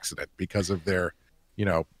by accident because of their,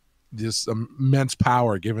 this immense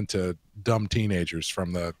power given to dumb teenagers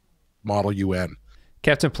from the Model UN.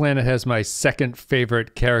 Captain Planet has my second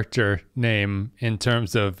favorite character name in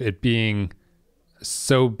terms of it being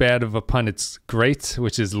so bad of a pun it's great,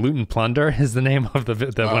 which is Loot and Plunder is the name of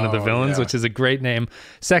one of the villains, which is a great name.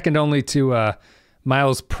 Second only to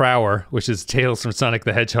Miles Prower, which is Tails from Sonic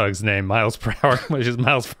the Hedgehog's name. Miles Prower, which is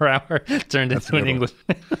Miles per Hour turned into an English.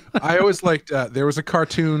 I always liked, there was a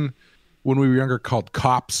cartoon when we were younger called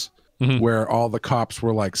Cops, where all the cops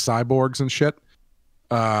were like cyborgs and shit.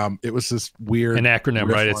 It was this weird... An acronym,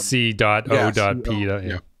 right? It's C.O.P.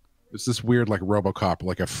 Yeah. It's this weird like RoboCop,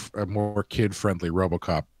 like a more kid-friendly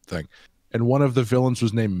RoboCop thing. And one of the villains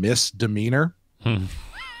was named Miss Demeanor.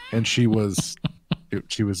 And she was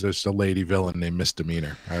just a lady villain named Miss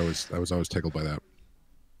Demeanor. I was always tickled by that.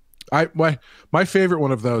 My favorite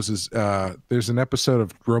one of those is there's an episode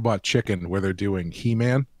of Robot Chicken where they're doing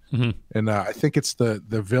He-Man, and I think it's the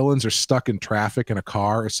villains are stuck in traffic in a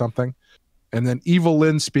car or something, and then Evil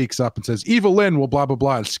Lynn speaks up and says, "Evil Lynn will blah blah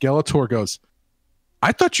blah," and Skeletor goes,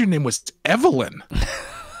 "I thought your name was Evelyn."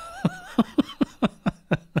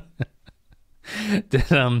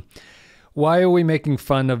 Why are we making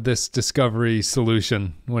fun of this Discovery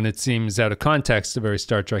solution when it seems out of context a very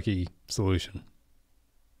Star Trek-y solution?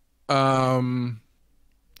 I'm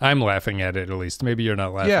laughing at it, at least. Maybe you're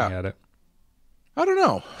not laughing at it. I don't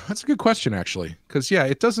know. That's a good question, actually. Because,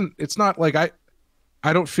 it's not like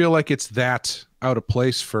I don't feel like it's that out of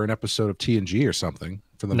place for an episode of TNG or something,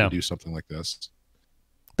 for them to do something like this.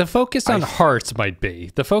 The focus on hearts might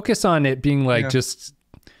be. The focus on it being like just...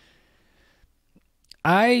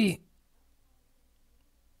 I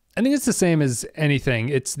think it's the same as anything.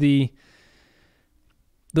 It's the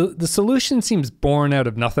solution seems born out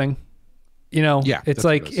of nothing. You know, it's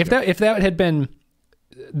like if that had been,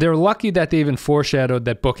 they're lucky that they even foreshadowed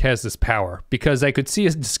that Book has this power, because I could see a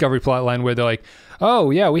Discovery plotline where they're like, oh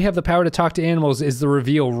yeah, we have the power to talk to animals, is the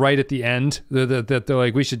reveal right at the end that they're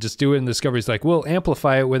like, we should just do it, and Discovery's like, we'll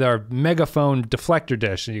amplify it with our megaphone deflector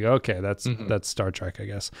dish, and you go, okay, that's Star Trek, I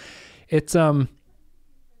guess. It's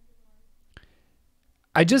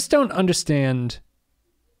I just don't understand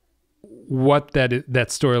what that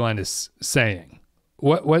storyline is saying.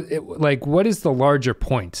 What is the larger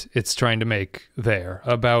point it's trying to make there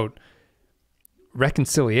about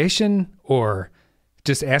reconciliation, or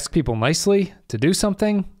just ask people nicely to do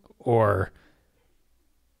something, or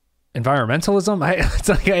environmentalism?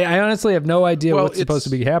 I honestly have no idea what's supposed to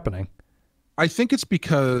be happening. I think it's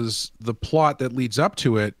because the plot that leads up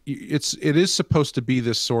to it, it is supposed to be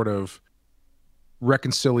this sort of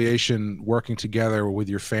reconciliation, working together with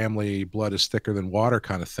your family, blood is thicker than water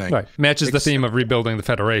kind of thing. Right. Matches the theme of rebuilding the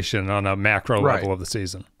Federation on a macro level of the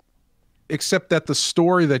season. Except that the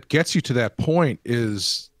story that gets you to that point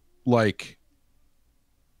is like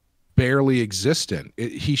barely existent.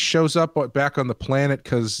 He shows up back on the planet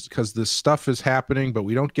because this stuff is happening, but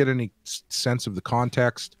we don't get any sense of the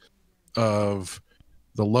context of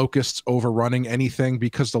the locusts overrunning anything,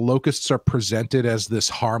 because the locusts are presented as this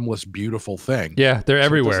harmless, beautiful thing. Yeah, they're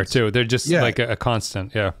everywhere too. They're just like a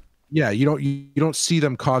constant. Yeah. Yeah, you don't see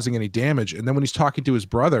them causing any damage. And then when he's talking to his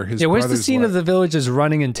brother, where's the scene of the villagers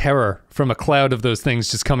running in terror from a cloud of those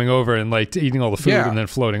things just coming over and like eating all the food and then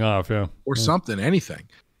floating off? Yeah, or something, anything.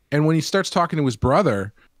 And when he starts talking to his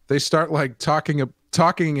brother, they start like talking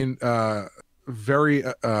in very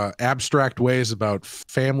abstract ways about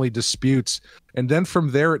family disputes, and then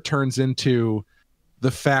from there it turns into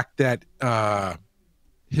the fact that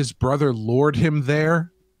his brother lured him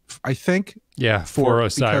there, I think. Yeah, for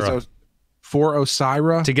Osyraa. For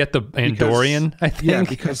Osyraa. To get the Andorian, I think. Yeah,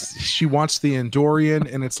 because she wants the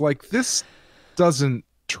Andorian, and it's like, this doesn't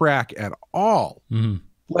track at all.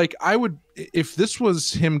 Like, I would, if this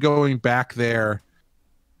was him going back there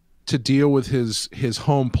to deal with his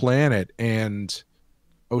home planet and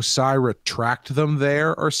Osyraa tracked them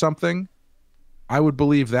there or something, I would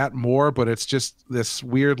believe that more. But it's just this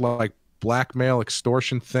weird like blackmail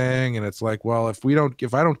extortion thing, and it's like, well, if we don't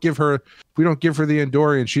give her the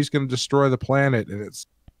Andorian, she's going to destroy the planet, and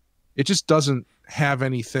it just doesn't have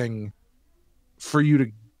anything for you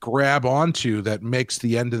to grab onto that makes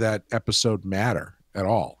the end of that episode matter at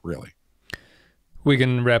all, really. We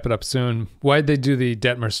can wrap it up soon. Why'd they do the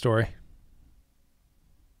Detmer story?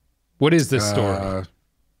 What is this story?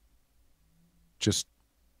 Just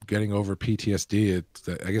getting over PTSD.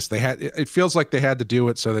 I guess it feels like they had to do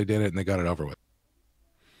it, so they did it and they got it over with.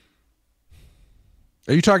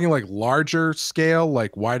 Are you talking like larger scale?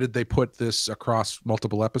 Like, why did they put this across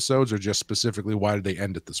multiple episodes, or just specifically why did they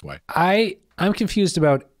end it this way? I'm confused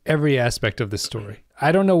about every aspect of this story.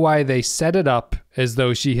 I don't know why they set it up as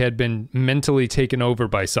though she had been mentally taken over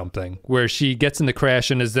by something, where she gets in the crash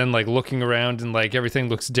and is then like looking around and like everything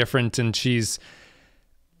looks different, and she's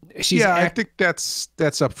I think that's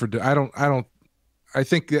up for, I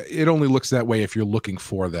think it only looks that way if you're looking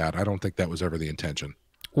for that. I don't think that was ever the intention.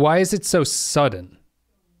 Why is it so sudden?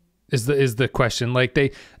 Is the question. Like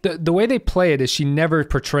the way they play it is she never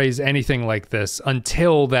portrays anything like this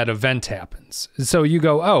until that event happens. So you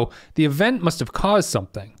go, oh, the event must have caused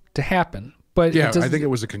something to happen. But yeah, I think it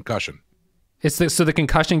was a concussion. So the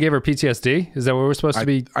concussion gave her PTSD? Is that what we're supposed to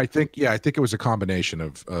be? I think it was a combination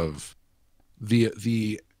of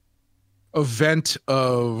the event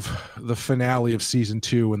of the finale of season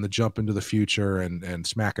 2 and the jump into the future and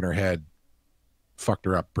smacking her head fucked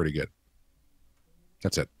her up pretty good.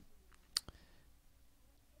 That's it.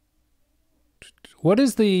 What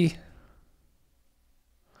is the...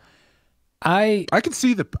 I could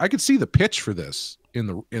see the pitch for this in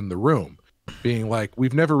the room being like,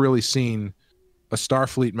 we've never really seen a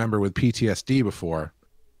Starfleet member with PTSD before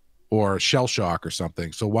or shell shock or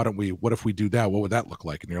something. So what if we do that? What would that look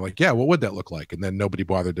like? And you're like, yeah, what would that look like? And then nobody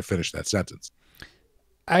bothered to finish that sentence.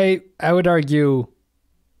 I would argue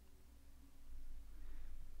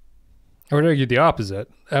the opposite.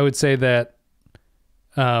 I would say that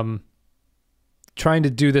trying to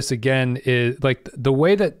do this again is like the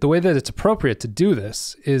way that it's appropriate to do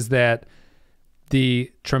this is that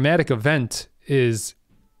the traumatic event is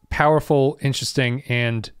powerful, interesting,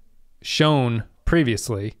 and shown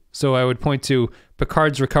previously. So I would point to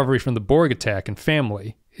Picard's recovery from the Borg attack and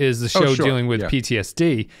Family is the show dealing with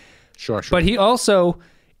PTSD. Sure. But he also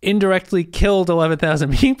indirectly killed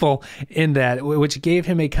 11,000 people in that, which gave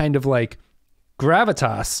him a kind of like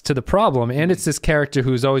gravitas to the problem. And it's this character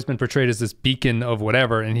who's always been portrayed as this beacon of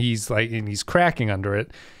whatever, and he's cracking under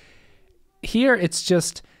it. Here, it's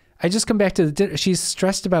just, I just come back to she's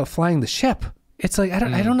stressed about flying the ship. It's like, I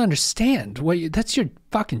don't understand. That's your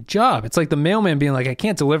fucking job. It's like the mailman being like, I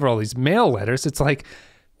can't deliver all these mail letters. It's like,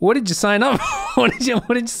 what did you sign up? What did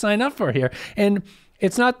you sign up for here? And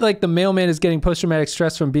it's not like the mailman is getting post-traumatic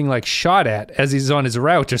stress from being like shot at as he's on his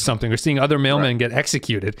route or something, or seeing other mailmen get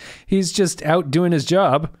executed. He's just out doing his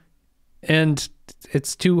job, and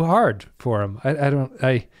it's too hard for him.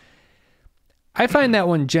 I find that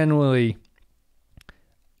one generally,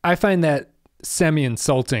 I find that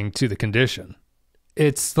semi-insulting to the condition.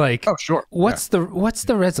 It's like, oh sure, what's the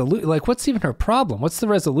resolution? Like, what's even her problem? What's the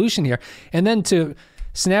resolution here? And then to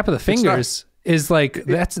snap of the fingers is like,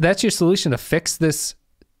 that's your solution to fix this.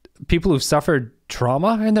 People who've suffered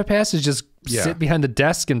trauma in their past is just sit behind the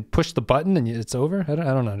desk and push the button and it's over. I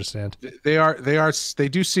don't understand. They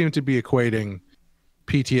do seem to be equating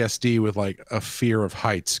PTSD with like a fear of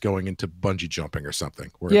heights going into bungee jumping or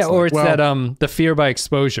something. It's that the fear by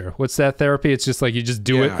exposure. What's that therapy? It's just like you just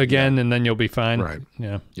do it again and then you'll be fine. Right.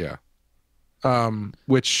 Yeah.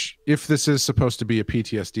 Which, if this is supposed to be a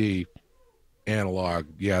PTSD analog,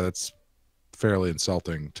 that's fairly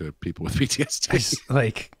insulting to people with PTSD.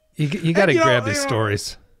 Like you got to grab these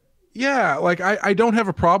stories. Yeah, like I don't have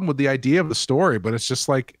a problem with the idea of the story, but it's just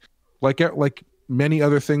like many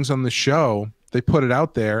other things on the show. They put it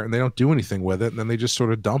out there and they don't do anything with it, and then they just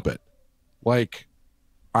sort of dump it. Like,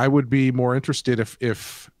 I would be more interested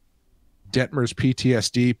if Detmer's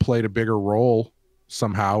PTSD played a bigger role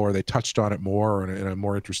somehow, or they touched on it more or in a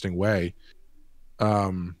more interesting way. I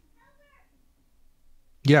don't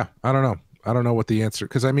know. I don't know what the answer,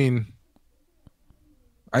 because I mean,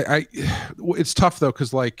 it's tough though,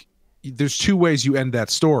 because like there's two ways you end that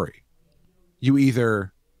story. You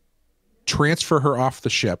either transfer her off the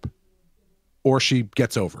ship, or she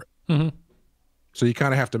gets over it. Mm-hmm. So you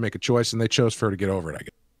kind of have to make a choice, and they chose for her to get over it, I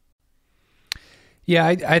guess. Yeah,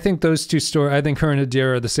 I think those two stories, I think her and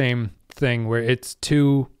Adira are the same thing, where it's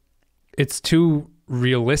too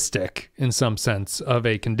realistic in some sense of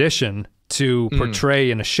a condition to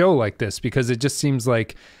portray in a show like this, because it just seems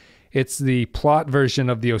like it's the plot version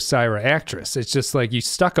of the Osyraa actress. It's just like you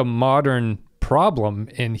stuck a modern problem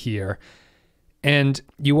in here, and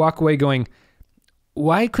you walk away going,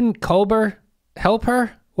 why couldn't Culber help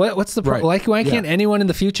her? What's the problem? Like, why can't anyone in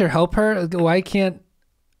the future help her? Why can't,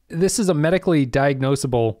 this is a medically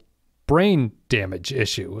diagnosable brain damage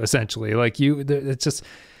issue, essentially. Like it's just,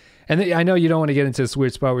 and I know you don't want to get into this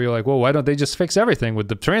weird spot where you're like, well, why don't they just fix everything with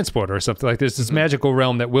the transporter or something? Like, there's this magical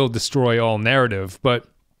realm that will destroy all narrative, but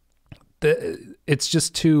it's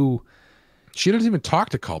just too. She doesn't even talk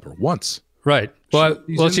to Culber once. Right. Well,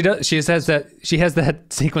 she does. She has that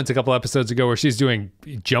sequence a couple episodes ago where she's doing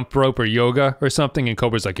jump rope or yoga or something, and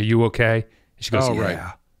Culber's like, "Are you okay?" And she goes,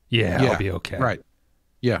 "Yeah, I'll be okay." Right.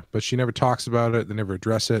 Yeah, but she never talks about it. They never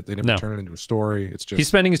address it. They never turn it into a story. It's just he's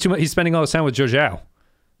spending all his time with Zhao,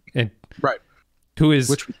 and who is,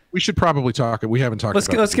 which we should probably talk. We haven't talked.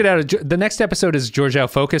 Let's get out of the next episode is Zhao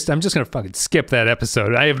focused. I'm just gonna fucking skip that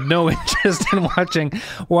episode. I have no interest in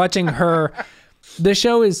watching her. The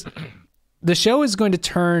show is going to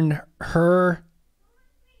turn her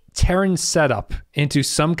Terran setup into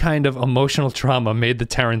some kind of emotional trauma made the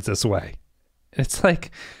Terrans this way. It's like,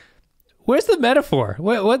 where's the metaphor?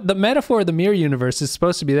 What the metaphor of the mirror universe is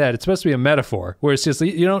supposed to be that. It's supposed to be a metaphor where it's just,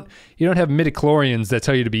 you don't have midichlorians that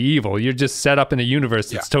tell you to be evil. You're just set up in a universe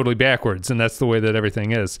that's totally backwards, and that's the way that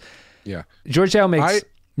everything is. Yeah. Zhao makes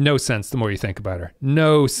no sense the more you think about her.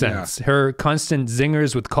 No sense. Yeah. Her constant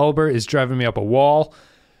zingers with Culber is driving me up a wall.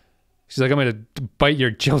 She's like, I'm going to bite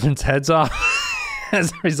your children's heads off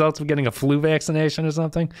as a result of getting a flu vaccination or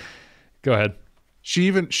something. Go ahead.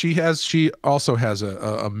 She also has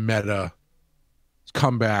a meta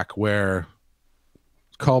comeback where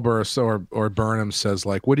Culber or Burnham says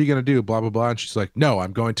like, "What are you going to do?" Blah blah blah, and she's like, "No,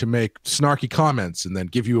 I'm going to make snarky comments and then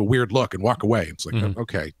give you a weird look and walk away." It's like,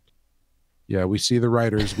 okay, yeah, we see the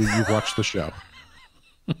writers. You've watched the show.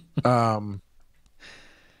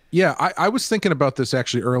 Yeah, I was thinking about this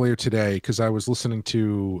actually earlier today because I was listening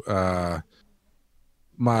to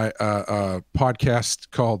my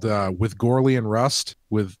podcast called With Gorley and Rust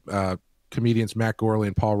with comedians Matt Gorley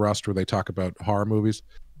and Paul Rust, where they talk about horror movies.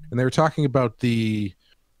 And they were talking about the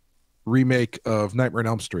remake of Nightmare on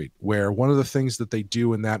Elm Street, where one of the things that they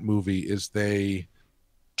do in that movie is they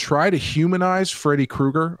try to humanize Freddy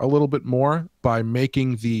Krueger a little bit more by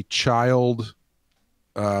making the child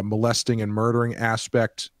molesting and murdering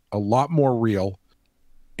aspect a lot more real.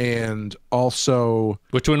 And also,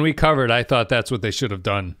 which when we covered, I thought that's what they should have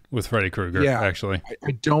done with Freddy Krueger. Yeah, actually,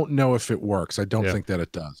 I don't know if it works. I don't think that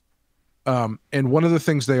it does. And one of the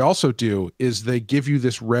things they also do is they give you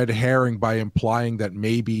this red herring by implying that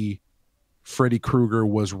maybe Freddy Krueger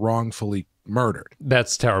was wrongfully murdered.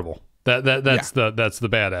 That's terrible. That's the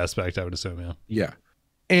bad aspect, I would assume. Yeah. Yeah.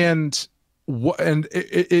 And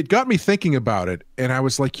it got me thinking about it, and I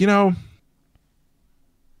was like, you know,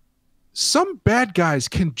 some bad guys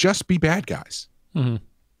can just be bad guys. Mm-hmm.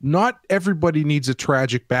 Not everybody needs a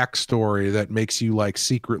tragic backstory that makes you like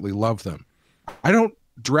secretly love them.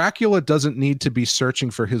 Dracula doesn't need to be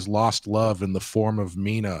searching for his lost love in the form of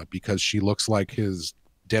Mina because she looks like his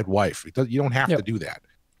dead wife. You don't have to do that.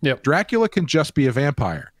 Yep. Dracula can just be a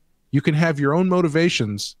vampire. You can have your own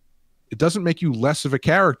motivations. It doesn't make you less of a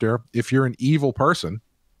character if you're an evil person.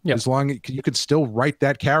 Yep. As long as you can still write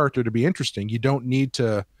that character to be interesting. You don't need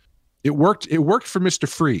to. It worked for Mr.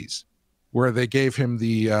 Freeze, where they gave him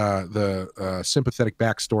the sympathetic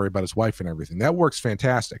backstory about his wife and everything. That works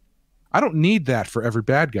fantastic. I don't need that for every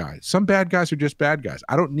bad guy. Some bad guys are just bad guys.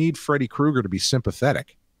 I don't need Freddy Krueger to be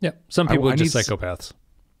sympathetic. Yeah, some people are just psychopaths.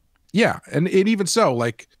 Yeah, and even so,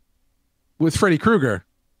 like with Freddy Krueger,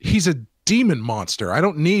 he's a demon monster. I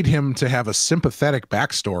don't need him to have a sympathetic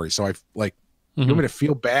backstory. So you want me to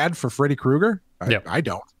feel bad for Freddy Krueger? I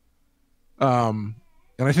don't. And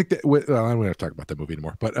I think that I don't have to talk about that movie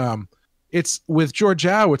anymore. But it's with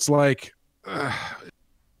Georgiou. It's like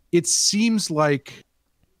it seems like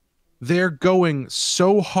they're going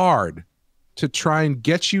so hard to try and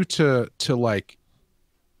get you to like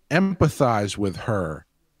empathize with her,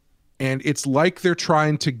 and it's like they're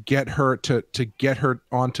trying to get her to get her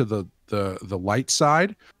onto the light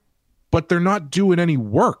side, but they're not doing any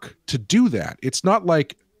work to do that. It's not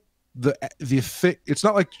like it's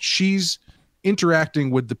not like she's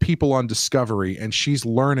interacting with the people on Discovery and she's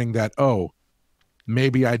learning that, oh,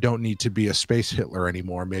 maybe I don't need to be a space Hitler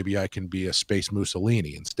anymore. Maybe I can be a space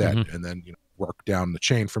Mussolini instead. And then, work down the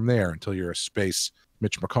chain from there until you're a space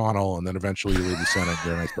Mitch McConnell. And then eventually you leave the Senate.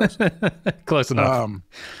 You're a nice person. Close enough.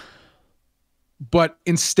 But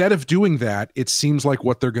instead of doing that, it seems like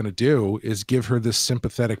what they're going to do is give her this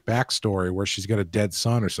sympathetic backstory where she's got a dead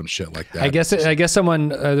son or some shit like that. I guess someone,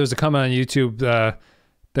 there was a comment on YouTube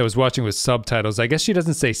that was watching with subtitles. I guess she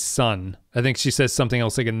doesn't say son. I think she says something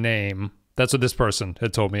else like a name. That's what this person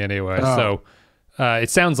had told me anyway. So it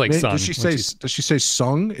sounds like son. Does she say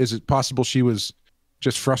Sung? Is it possible she was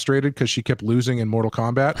just frustrated because she kept losing in Mortal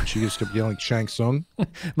Kombat? She just kept yelling Shang Tsung.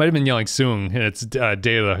 Might have been yelling Sung, and it's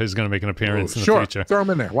Data who's going to make an appearance in the future. Throw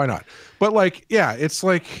him in there. Why not? But like, yeah, it's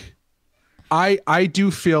like I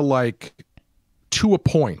do feel like to a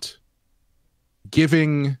point,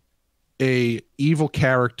 giving a evil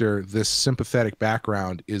character this sympathetic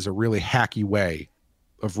background is a really hacky way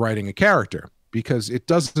of writing a character, because it's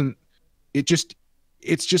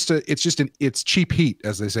cheap heat,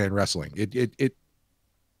 as they say in wrestling.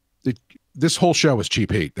 This whole show is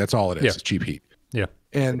cheap heat. That's all it is. Yeah. It's cheap heat. Yeah.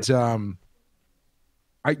 And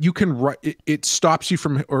you can write it stops you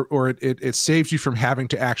from or it saves you from having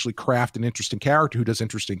to actually craft an interesting character who does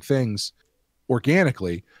interesting things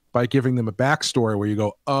organically by giving them a backstory where you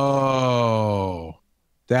go, oh,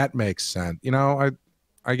 that makes sense.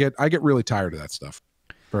 I get really tired of that stuff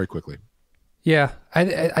very quickly. Yeah, I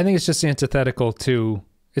think it's just antithetical to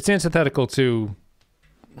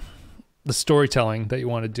the storytelling that you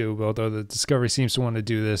want to do. Although the Discovery seems to want to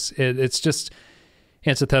do this, it's just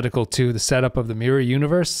antithetical to the setup of the mirror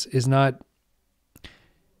universe. It's not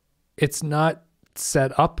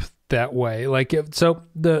set up that way. So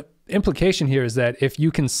the implication here is that if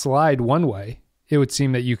you can slide one way, it would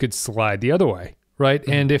seem that you could slide the other way, right?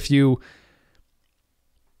 Mm-hmm. And if you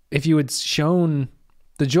had shown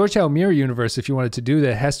the Georgetown Mirror Universe, if you wanted to do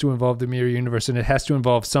that, has to involve the Mirror Universe, and it has to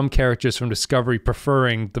involve some characters from Discovery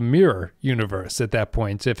preferring the Mirror Universe at that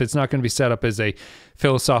point. If it's not going to be set up as a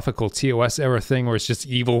philosophical TOS era thing where it's just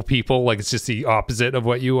evil people, like it's just the opposite of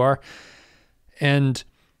what you are. And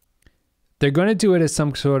they're going to do it as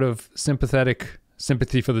some sort of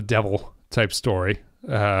sympathy for the devil type story.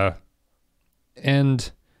 And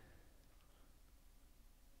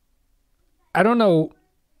I don't know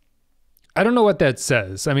what that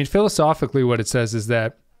says. I mean, philosophically, what it says is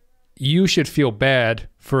that you should feel bad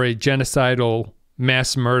for a genocidal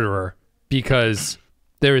mass murderer because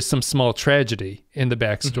there is some small tragedy in the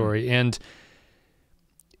backstory. Mm-hmm. And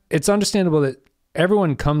it's understandable that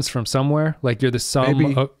everyone comes from somewhere. Like you're the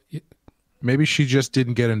sum maybe she just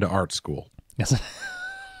didn't get into art school. Yes.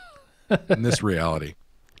 In this reality.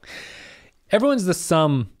 Everyone's the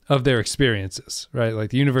sum of their experiences, right? Like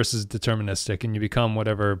the universe is deterministic and you become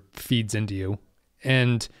whatever feeds into you.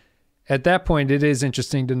 And at that point, it is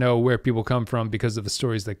interesting to know where people come from because of the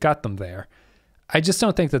stories that got them there. I just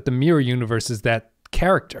don't think that the Mirror Universe is that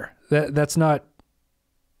character. It's not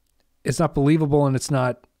believable, and it's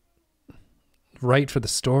not right for the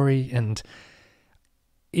story. And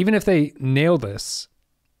even if they nail this,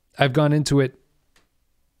 I've gone into it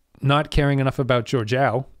not caring enough about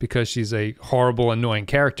Georgiou because she's a horrible, annoying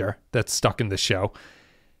character that's stuck in this show.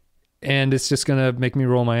 And it's just going to make me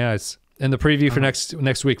roll my eyes. And the preview for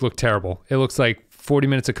next week looked terrible. It looks like 40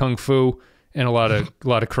 minutes of kung fu and a lot of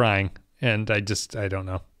crying. And I don't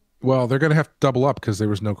know. Well, they're going to have to double up because there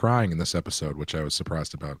was no crying in this episode, which I was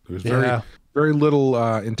surprised about. There was very little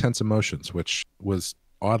intense emotions, which was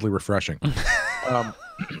oddly refreshing.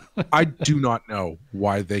 I do not know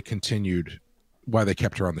why they kept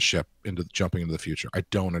her on the ship jumping into the future. I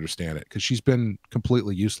don't understand it because she's been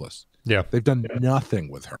completely useless. Yeah. They've done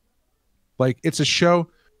nothing with her. Like, it's a show.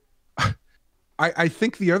 I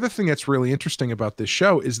think the other thing that's really interesting about this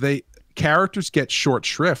show is characters get short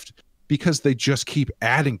shrift because they just keep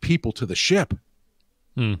adding people to the ship.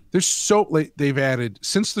 There's they've added,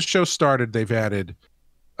 since the show started, they've added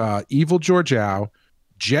Evil Georgiou,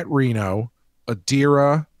 Jet Reno,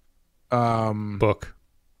 Adira, Book,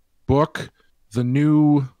 the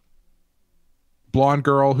new blonde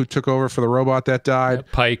girl who took over for the robot that died.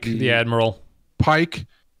 Pike, the Admiral. Pike,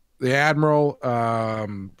 the Admiral,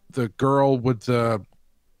 the girl with the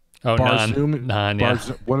Barzoom.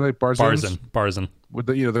 What are they? Barzooms? Barzan. With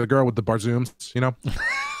the girl with the Barzooms,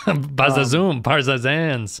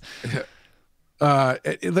 Barzazans.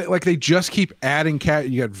 Like they just keep adding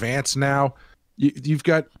you got Vance now.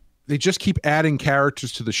 They just keep adding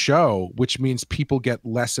characters to the show, which means people get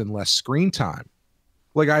less and less screen time.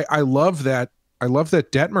 Like I love that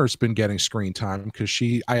Detmer's been getting screen time because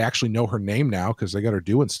I actually know her name now because they got her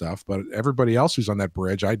doing stuff, but everybody else who's on that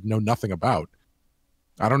bridge I know nothing about.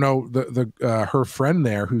 I don't know her friend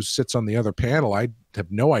there who sits on the other panel. I have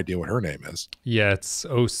no idea what her name is. Yeah, it's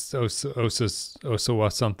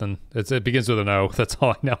Osyraa something. It begins with an O. That's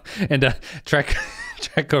all I know. And Trek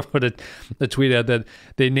put a tweet out that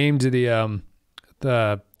they named the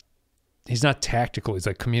he's not tactical. He's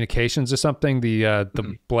like communications or something. The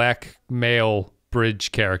black male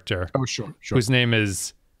bridge character. Oh, sure. Whose name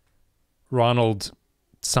is Ronald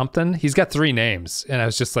something. He's got 3 names, and I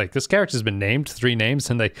was just like, this character's been named 3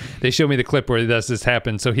 names, and they showed me the clip where this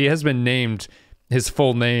happened. So he has been named his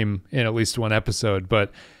full name in at least one episode,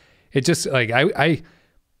 but it just like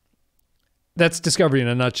that's Discovery in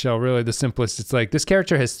a nutshell. Really, the simplest. It's like this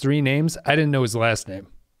character has 3 names. I didn't know his last name.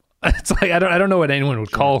 It's like I don't know what anyone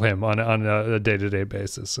would call him on a day-to-day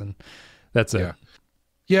basis, and that's it.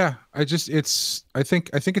 Yeah, I think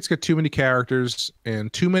it's got too many characters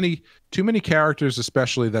and too many characters,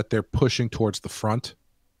 especially that they're pushing towards the front,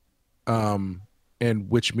 and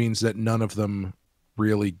which means that none of them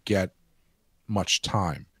really get much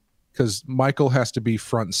time because Michael has to be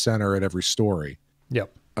front and center at every story.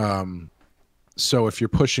 Yep. So if you're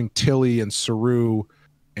pushing Tilly and Saru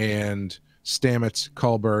and Stamets,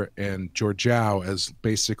 Culber, and Georgiou as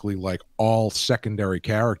basically like all secondary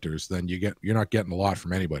characters, then you're not getting a lot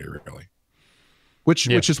from anybody really. Which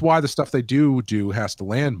is why the stuff they do has to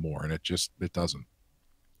land more, and it doesn't.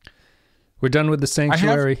 We're done with the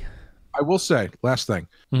Sanctuary. I will say, last thing.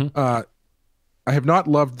 Mm-hmm. I have not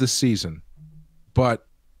loved this season, but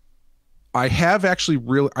I have actually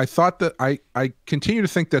I thought that I continue to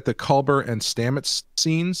think that the Culber and Stamets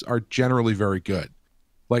scenes are generally very good.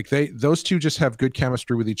 Like those two just have good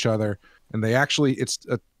chemistry with each other, and it's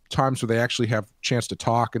times where they actually have a chance to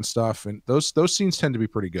talk and stuff, and those scenes tend to be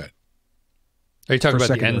pretty good. Are you talking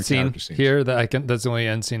about the end scene here? That's the only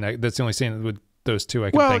end scene. That's the only scene with those two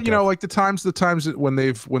I can Well, think you know, of. like the times when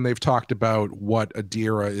they've talked about what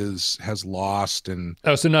Adira has lost, and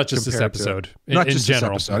Oh, so not just this compared to- episode. not in just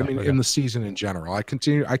general. this episode. I mean, Okay. in the season in general. I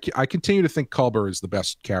continue to think Culber is the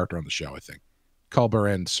best character on the show. I think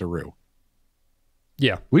Culber and Saru.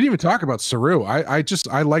 Yeah. We didn't even talk about Saru. I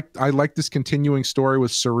like this continuing story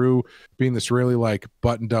with Saru being this really like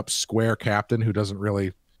buttoned up square captain who doesn't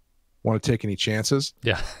really want to take any chances.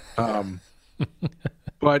 Yeah.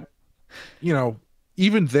 But you know,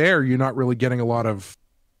 even there, you're not really getting a lot of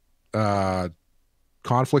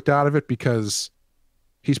conflict out of it, because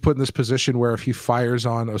he's put in this position where if he fires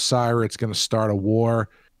on Osyraa, it's going to start a war.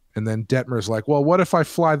 And then Detmer's like, well, what if I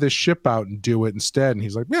fly this ship out and do it instead? And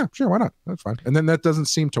he's like, yeah, sure, why not? That's fine. And then that doesn't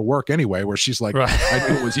seem to work anyway, where she's like, Right. I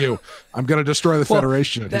knew it was you. I'm going to destroy the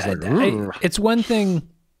Federation. And he's like, "Ugh." It's one thing.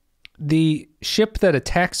 The ship that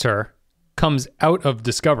attacks her comes out of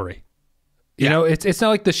Discovery. You know, it's not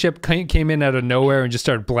like the ship came in out of nowhere and just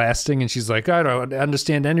started blasting, and she's like, I don't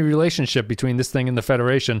understand any relationship between this thing and the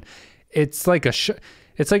Federation. It's like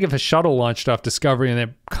it's like if a shuttle launched off Discovery and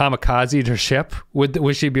then kamikazed her ship.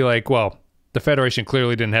 Would she be like, well, the Federation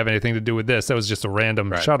clearly didn't have anything to do with this. That was just a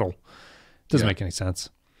random shuttle. Doesn't make any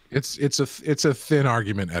sense. It's a thin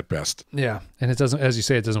argument at best. Yeah, and it doesn't, as you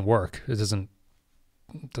say, it doesn't work. It doesn't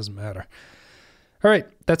matter. All right,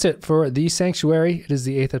 that's it for The Sanctuary. It is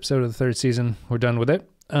the 8th episode of the 3rd season. We're done with it.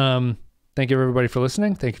 Thank you, everybody, for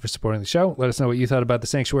listening. Thank you for supporting the show. Let us know what you thought about The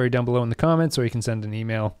Sanctuary down below in the comments, or you can send an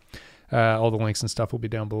email. All the links and stuff will be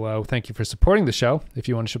down below. Thank you for supporting the show. If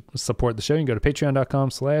you want to support the show, you can go to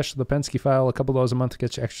patreon.com/thepensky-file. A couple of those a month to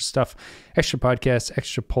get you extra stuff, extra podcasts,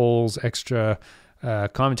 extra polls, extra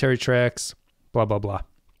commentary tracks, blah, blah, blah.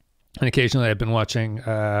 And occasionally I've been watching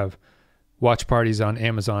watch parties on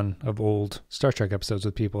Amazon of old Star Trek episodes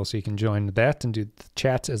with people, so you can join that and do the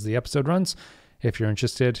chats as the episode runs if you're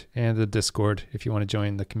interested, and the Discord if you want to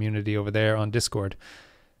join the community over there on Discord.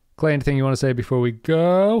 Clay, anything you want to say before we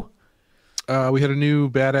go? We had a new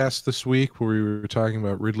badass this week where we were talking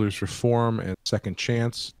about Riddler's Reform and Second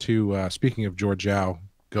Chance. Speaking of Georgiou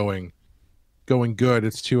going good,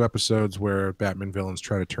 it's 2 episodes where Batman villains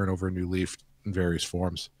try to turn over a new leaf in various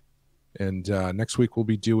forms. And next week we'll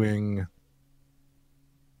be doing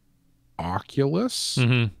Oculus,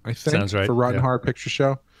 I think, Sounds right. for Rotten Yeah. Horror Picture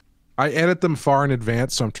Show. I edit them far in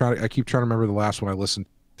advance, so I keep trying to remember the last one I listened.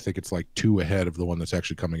 I think it's like 2 ahead of the one that's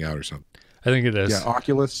actually coming out or something. I think it is. Yeah,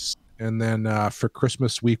 Oculus. And then for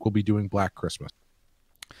Christmas week, we'll be doing Black Christmas.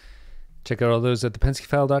 Check out all those at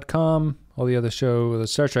thepenskyfile.com. All the other the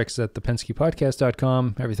Star Trek's at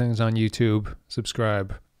thepenskypodcast.com. Everything's on YouTube.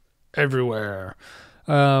 Subscribe everywhere.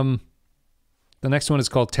 The next one is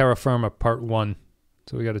called Terra Firma Part 1.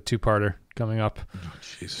 So we got a 2-parter coming up. Oh,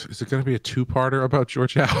 jeez. Is it going to be a 2-parter about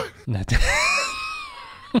Georgiou?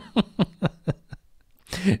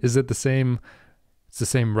 Is it the same? It's the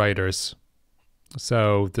same writers.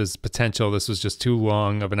 So there's potential this was just too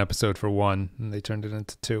long of an episode for 1, and they turned it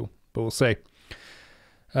into 2. But we'll see.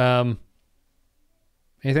 Anything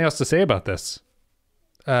else to say about this?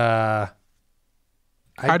 How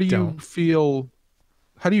do you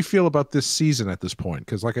feel about this season at this point?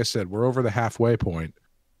 Because like I said, we're over the halfway point.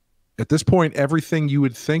 At this point, everything you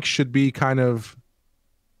would think should be kind of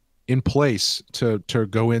in place to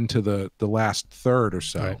go into the last third or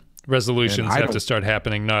so. Right. Resolutions And I have to don't- start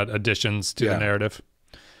happening, not additions to the narrative.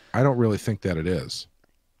 I don't really think that it is.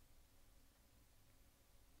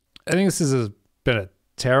 I think this has been a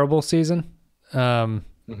terrible season. I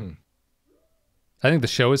think the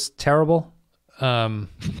show is terrible. Tell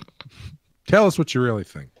us what you really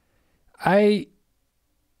think. I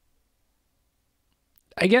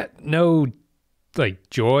get no like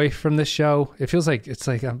joy from this show. It feels like it's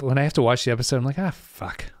like when I have to watch the episode, I'm like,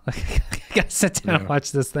 fuck. Like I gotta sit down and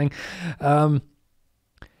watch this thing.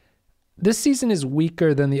 This season is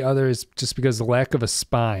weaker than the others just because of the lack of a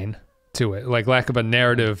spine to it, like lack of a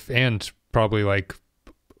narrative, and probably like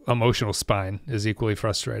emotional spine is equally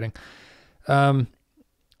frustrating.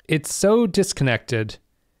 It's so disconnected.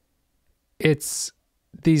 It's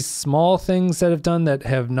these small things that have done that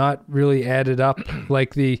have not really added up.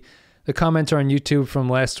 Like the commenter on YouTube from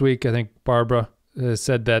last week, I think Barbara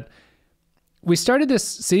said that we started this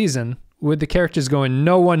season with the characters going,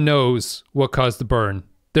 no one knows what caused the burn.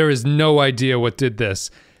 There is no idea what did this.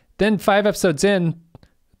 Then 5 episodes in,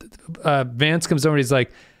 Vance comes over and he's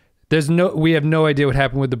like, we have no idea what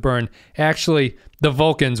happened with the burn. Actually, the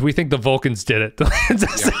Vulcans, we think the Vulcans did it.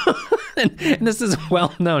 and this is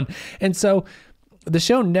well known. And so the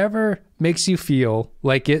show never makes you feel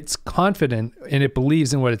like it's confident and it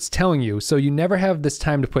believes in what it's telling you. So you never have this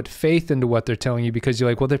time to put faith into what they're telling you, because you're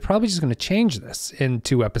like, well, they're probably just going to change this in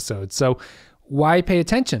 2 episodes. So why pay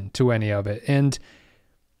attention to any of it? And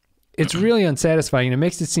it's really unsatisfying. It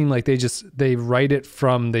makes it seem like they shoot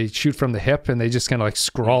from the hip and they just kind of like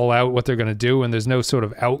scrawl out what they're going to do. And there's no sort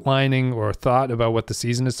of outlining or thought about what the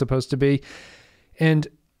season is supposed to be. And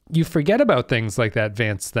you forget about things like that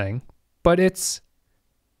Vance thing, but it's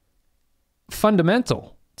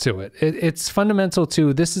fundamental to it. It's fundamental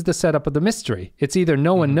to, this is the setup of the mystery. It's either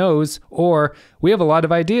no one knows, or we have a lot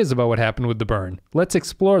of ideas about what happened with the burn. Let's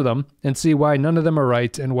explore them and see why none of them are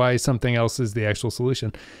right and why something else is the actual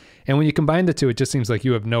solution. And when you combine the two, it just seems like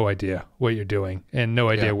you have no idea what you're doing and no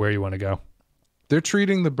idea where you want to go. They're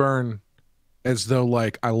treating the burn as though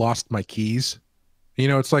like I lost my keys. You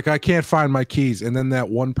know, it's like I can't find my keys. And then that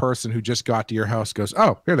one person who just got to your house goes,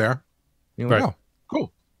 oh, here they are. You're like, oh,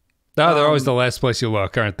 cool. Oh, they're always the last place you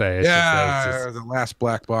look, aren't they? It's just the last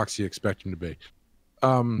black box you expect them to be.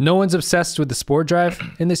 No one's obsessed with the spore drive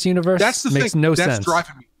in this universe. That's the Makes thing. no That's sense.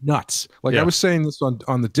 Driving me nuts. Like I was saying this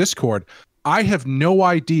on the Discord. I have no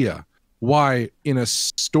idea why in a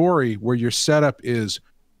story where your setup is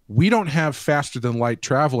we don't have faster than light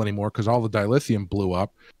travel anymore because all the dilithium blew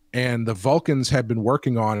up, and the Vulcans have been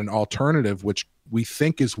working on an alternative, which we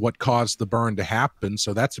think is what caused the burn to happen.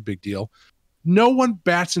 So that's a big deal. No one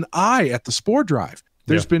bats an eye at the spore drive.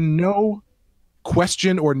 There's been no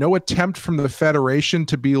question or no attempt from the Federation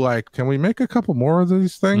to be like, can we make a couple more of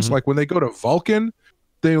these things? Like when they go to Vulcan,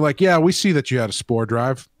 they're like, yeah, we see that you had a spore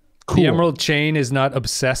drive. Cool. The Emerald Chain is not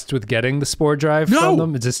obsessed with getting the spore drive from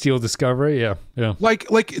them. It's a Steel Discovery. Yeah. Like,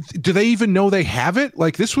 do they even know they have it?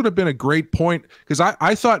 Like, this would have been a great point, because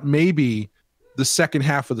I thought maybe the second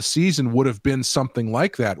half of the season would have been something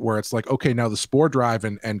like that, where it's like, okay, now the spore drive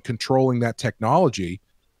and controlling that technology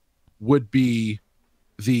would be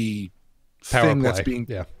the power thing play. That's being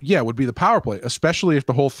would be the power play, especially if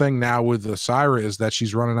the whole thing now with Osyraa is that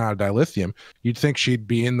she's running out of dilithium. You'd think she'd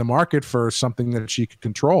be in the market for something that she could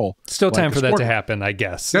control. Still time for that to happen, I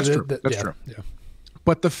guess. That's true. That's true. Yeah.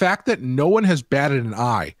 But the fact that no one has batted an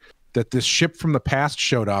eye that this ship from the past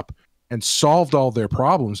showed up and solved all their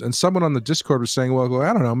problems, and someone on the Discord was saying, well,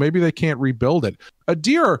 I don't know, maybe they can't rebuild it.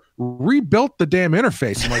 Adira rebuilt the damn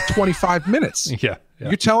interface in like 25 minutes. Yeah.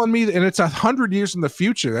 You're telling me, and it's 100 years in the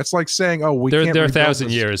future. That's like saying, oh, they're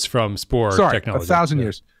 1,000 years from spore technology. 1,000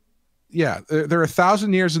 years. Yeah, they're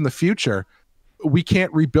 1,000 years in the future. We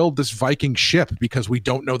can't rebuild this Viking ship because we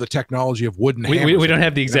don't know the technology of wooden hammers. We don't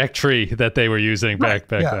have the exact tree that they were using back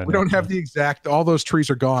then. We don't have the exact, all those trees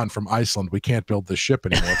are gone from Iceland. We can't build this ship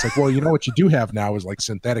anymore. It's like, well, you know what you do have now is like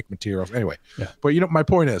synthetic materials. Anyway, but my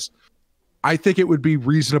point is, I think it would be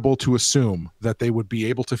reasonable to assume that they would be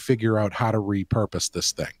able to figure out how to repurpose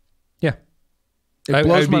this thing. Yeah. It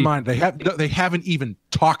blows my mind. They haven't even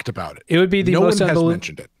talked about it. It would be the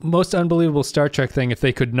most unbelievable Star Trek thing if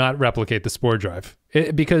they could not replicate the spore drive.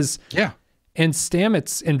 And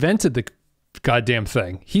Stamets invented the goddamn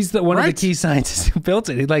thing. He's one of the key scientists who built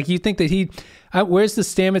it. Like, you think that where's the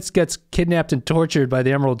Stamets gets kidnapped and tortured by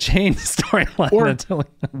the Emerald Chain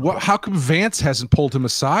storyline? How come Vance hasn't pulled him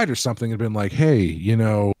aside or something and been like, hey,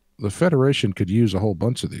 the Federation could use a whole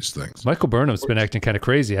bunch of these things. Michael Burnham's been acting kind of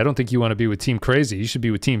crazy. I don't think you want to be with Team Crazy. You should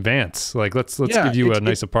be with Team Vance. Like, let's give you a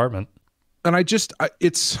nice apartment. And I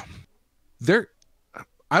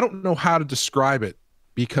don't know how to describe it,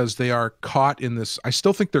 because they are caught in this. I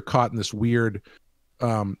still think they're caught in this weird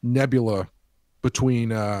nebula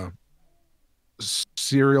between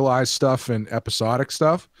serialized stuff and episodic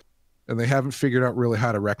stuff, and they haven't figured out really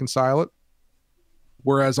how to reconcile it.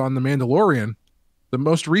 Whereas on The Mandalorian, the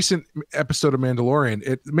most recent episode of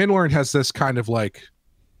Mandalorian has this kind of like,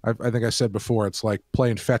 I think I said before, it's like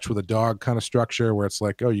playing fetch with a dog kind of structure, where it's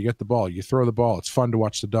like, oh, you get the ball, you throw the ball. It's fun to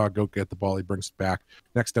watch the dog go get the ball. He brings it back.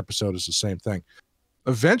 Next episode is the same thing.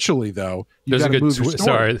 Eventually, though, there's a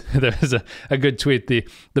good tweet. The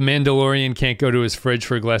Mandalorian can't go to his fridge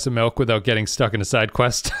for a glass of milk without getting stuck in a side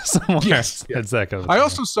quest somewhere. Yes. It's that kind of I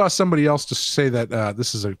also saw somebody else just say that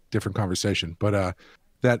this is a different conversation, but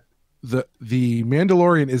that the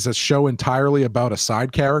Mandalorian is a show entirely about a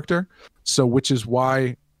side character, so which is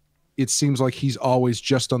why it seems like he's always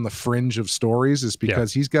just on the fringe of stories, is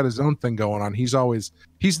because he's got his own thing going on. He's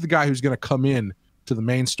the guy who's going to come in to the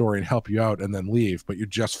main story and help you out and then leave, but you're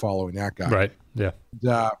just following that guy, right?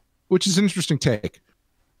 Yeah. Which is an interesting take.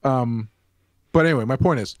 But anyway, my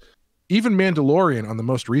point is, even Mandalorian, on the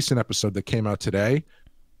most recent episode that came out today,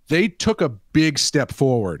 they took a big step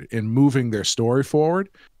forward in moving their story forward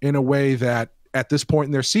in a way that at this point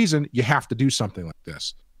in their season, you have to do something like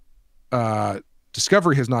this.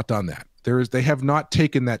 Discovery has not done that. They have not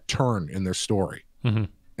taken that turn in their story. And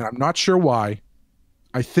I'm not sure why.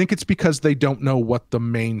 I think it's because they don't know what the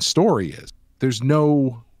main story is. There's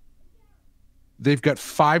no they've got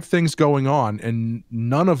 5 things going on, and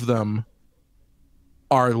none of them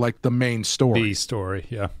are like the main story. The story,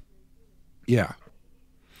 yeah. Yeah.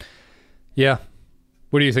 Yeah.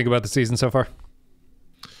 What do you think about the season so far?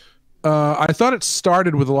 I thought it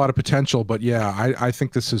started with a lot of potential, but yeah, I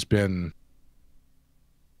think this has been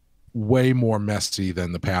way more messy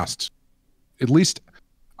than the past. At least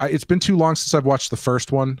it's been too long since I've watched the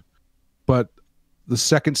first one, but the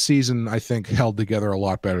second season, I think, held together a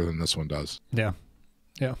lot better than this one does. Yeah.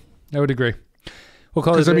 Yeah. I would agree. We'll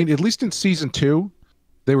call it. Because, I mean, at least in season 2,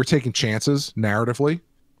 they were taking chances narratively.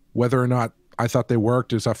 Whether or not I thought they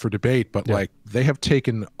worked is up for debate, but like they have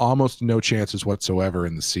taken almost no chances whatsoever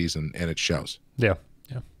in the season, and it shows. Yeah.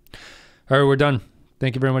 Yeah. All right, we're done.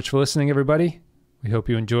 Thank you very much for listening, everybody. We hope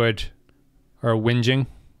you enjoyed our whinging,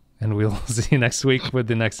 and we'll see you next week with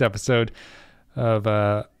the next episode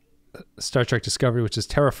of Star Trek Discovery, which is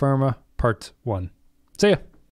Terra Firma Part 1. See ya.